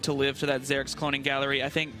was going to live to that Xerx's cloning gallery. I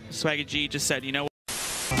think SwaggyG just said, you know what?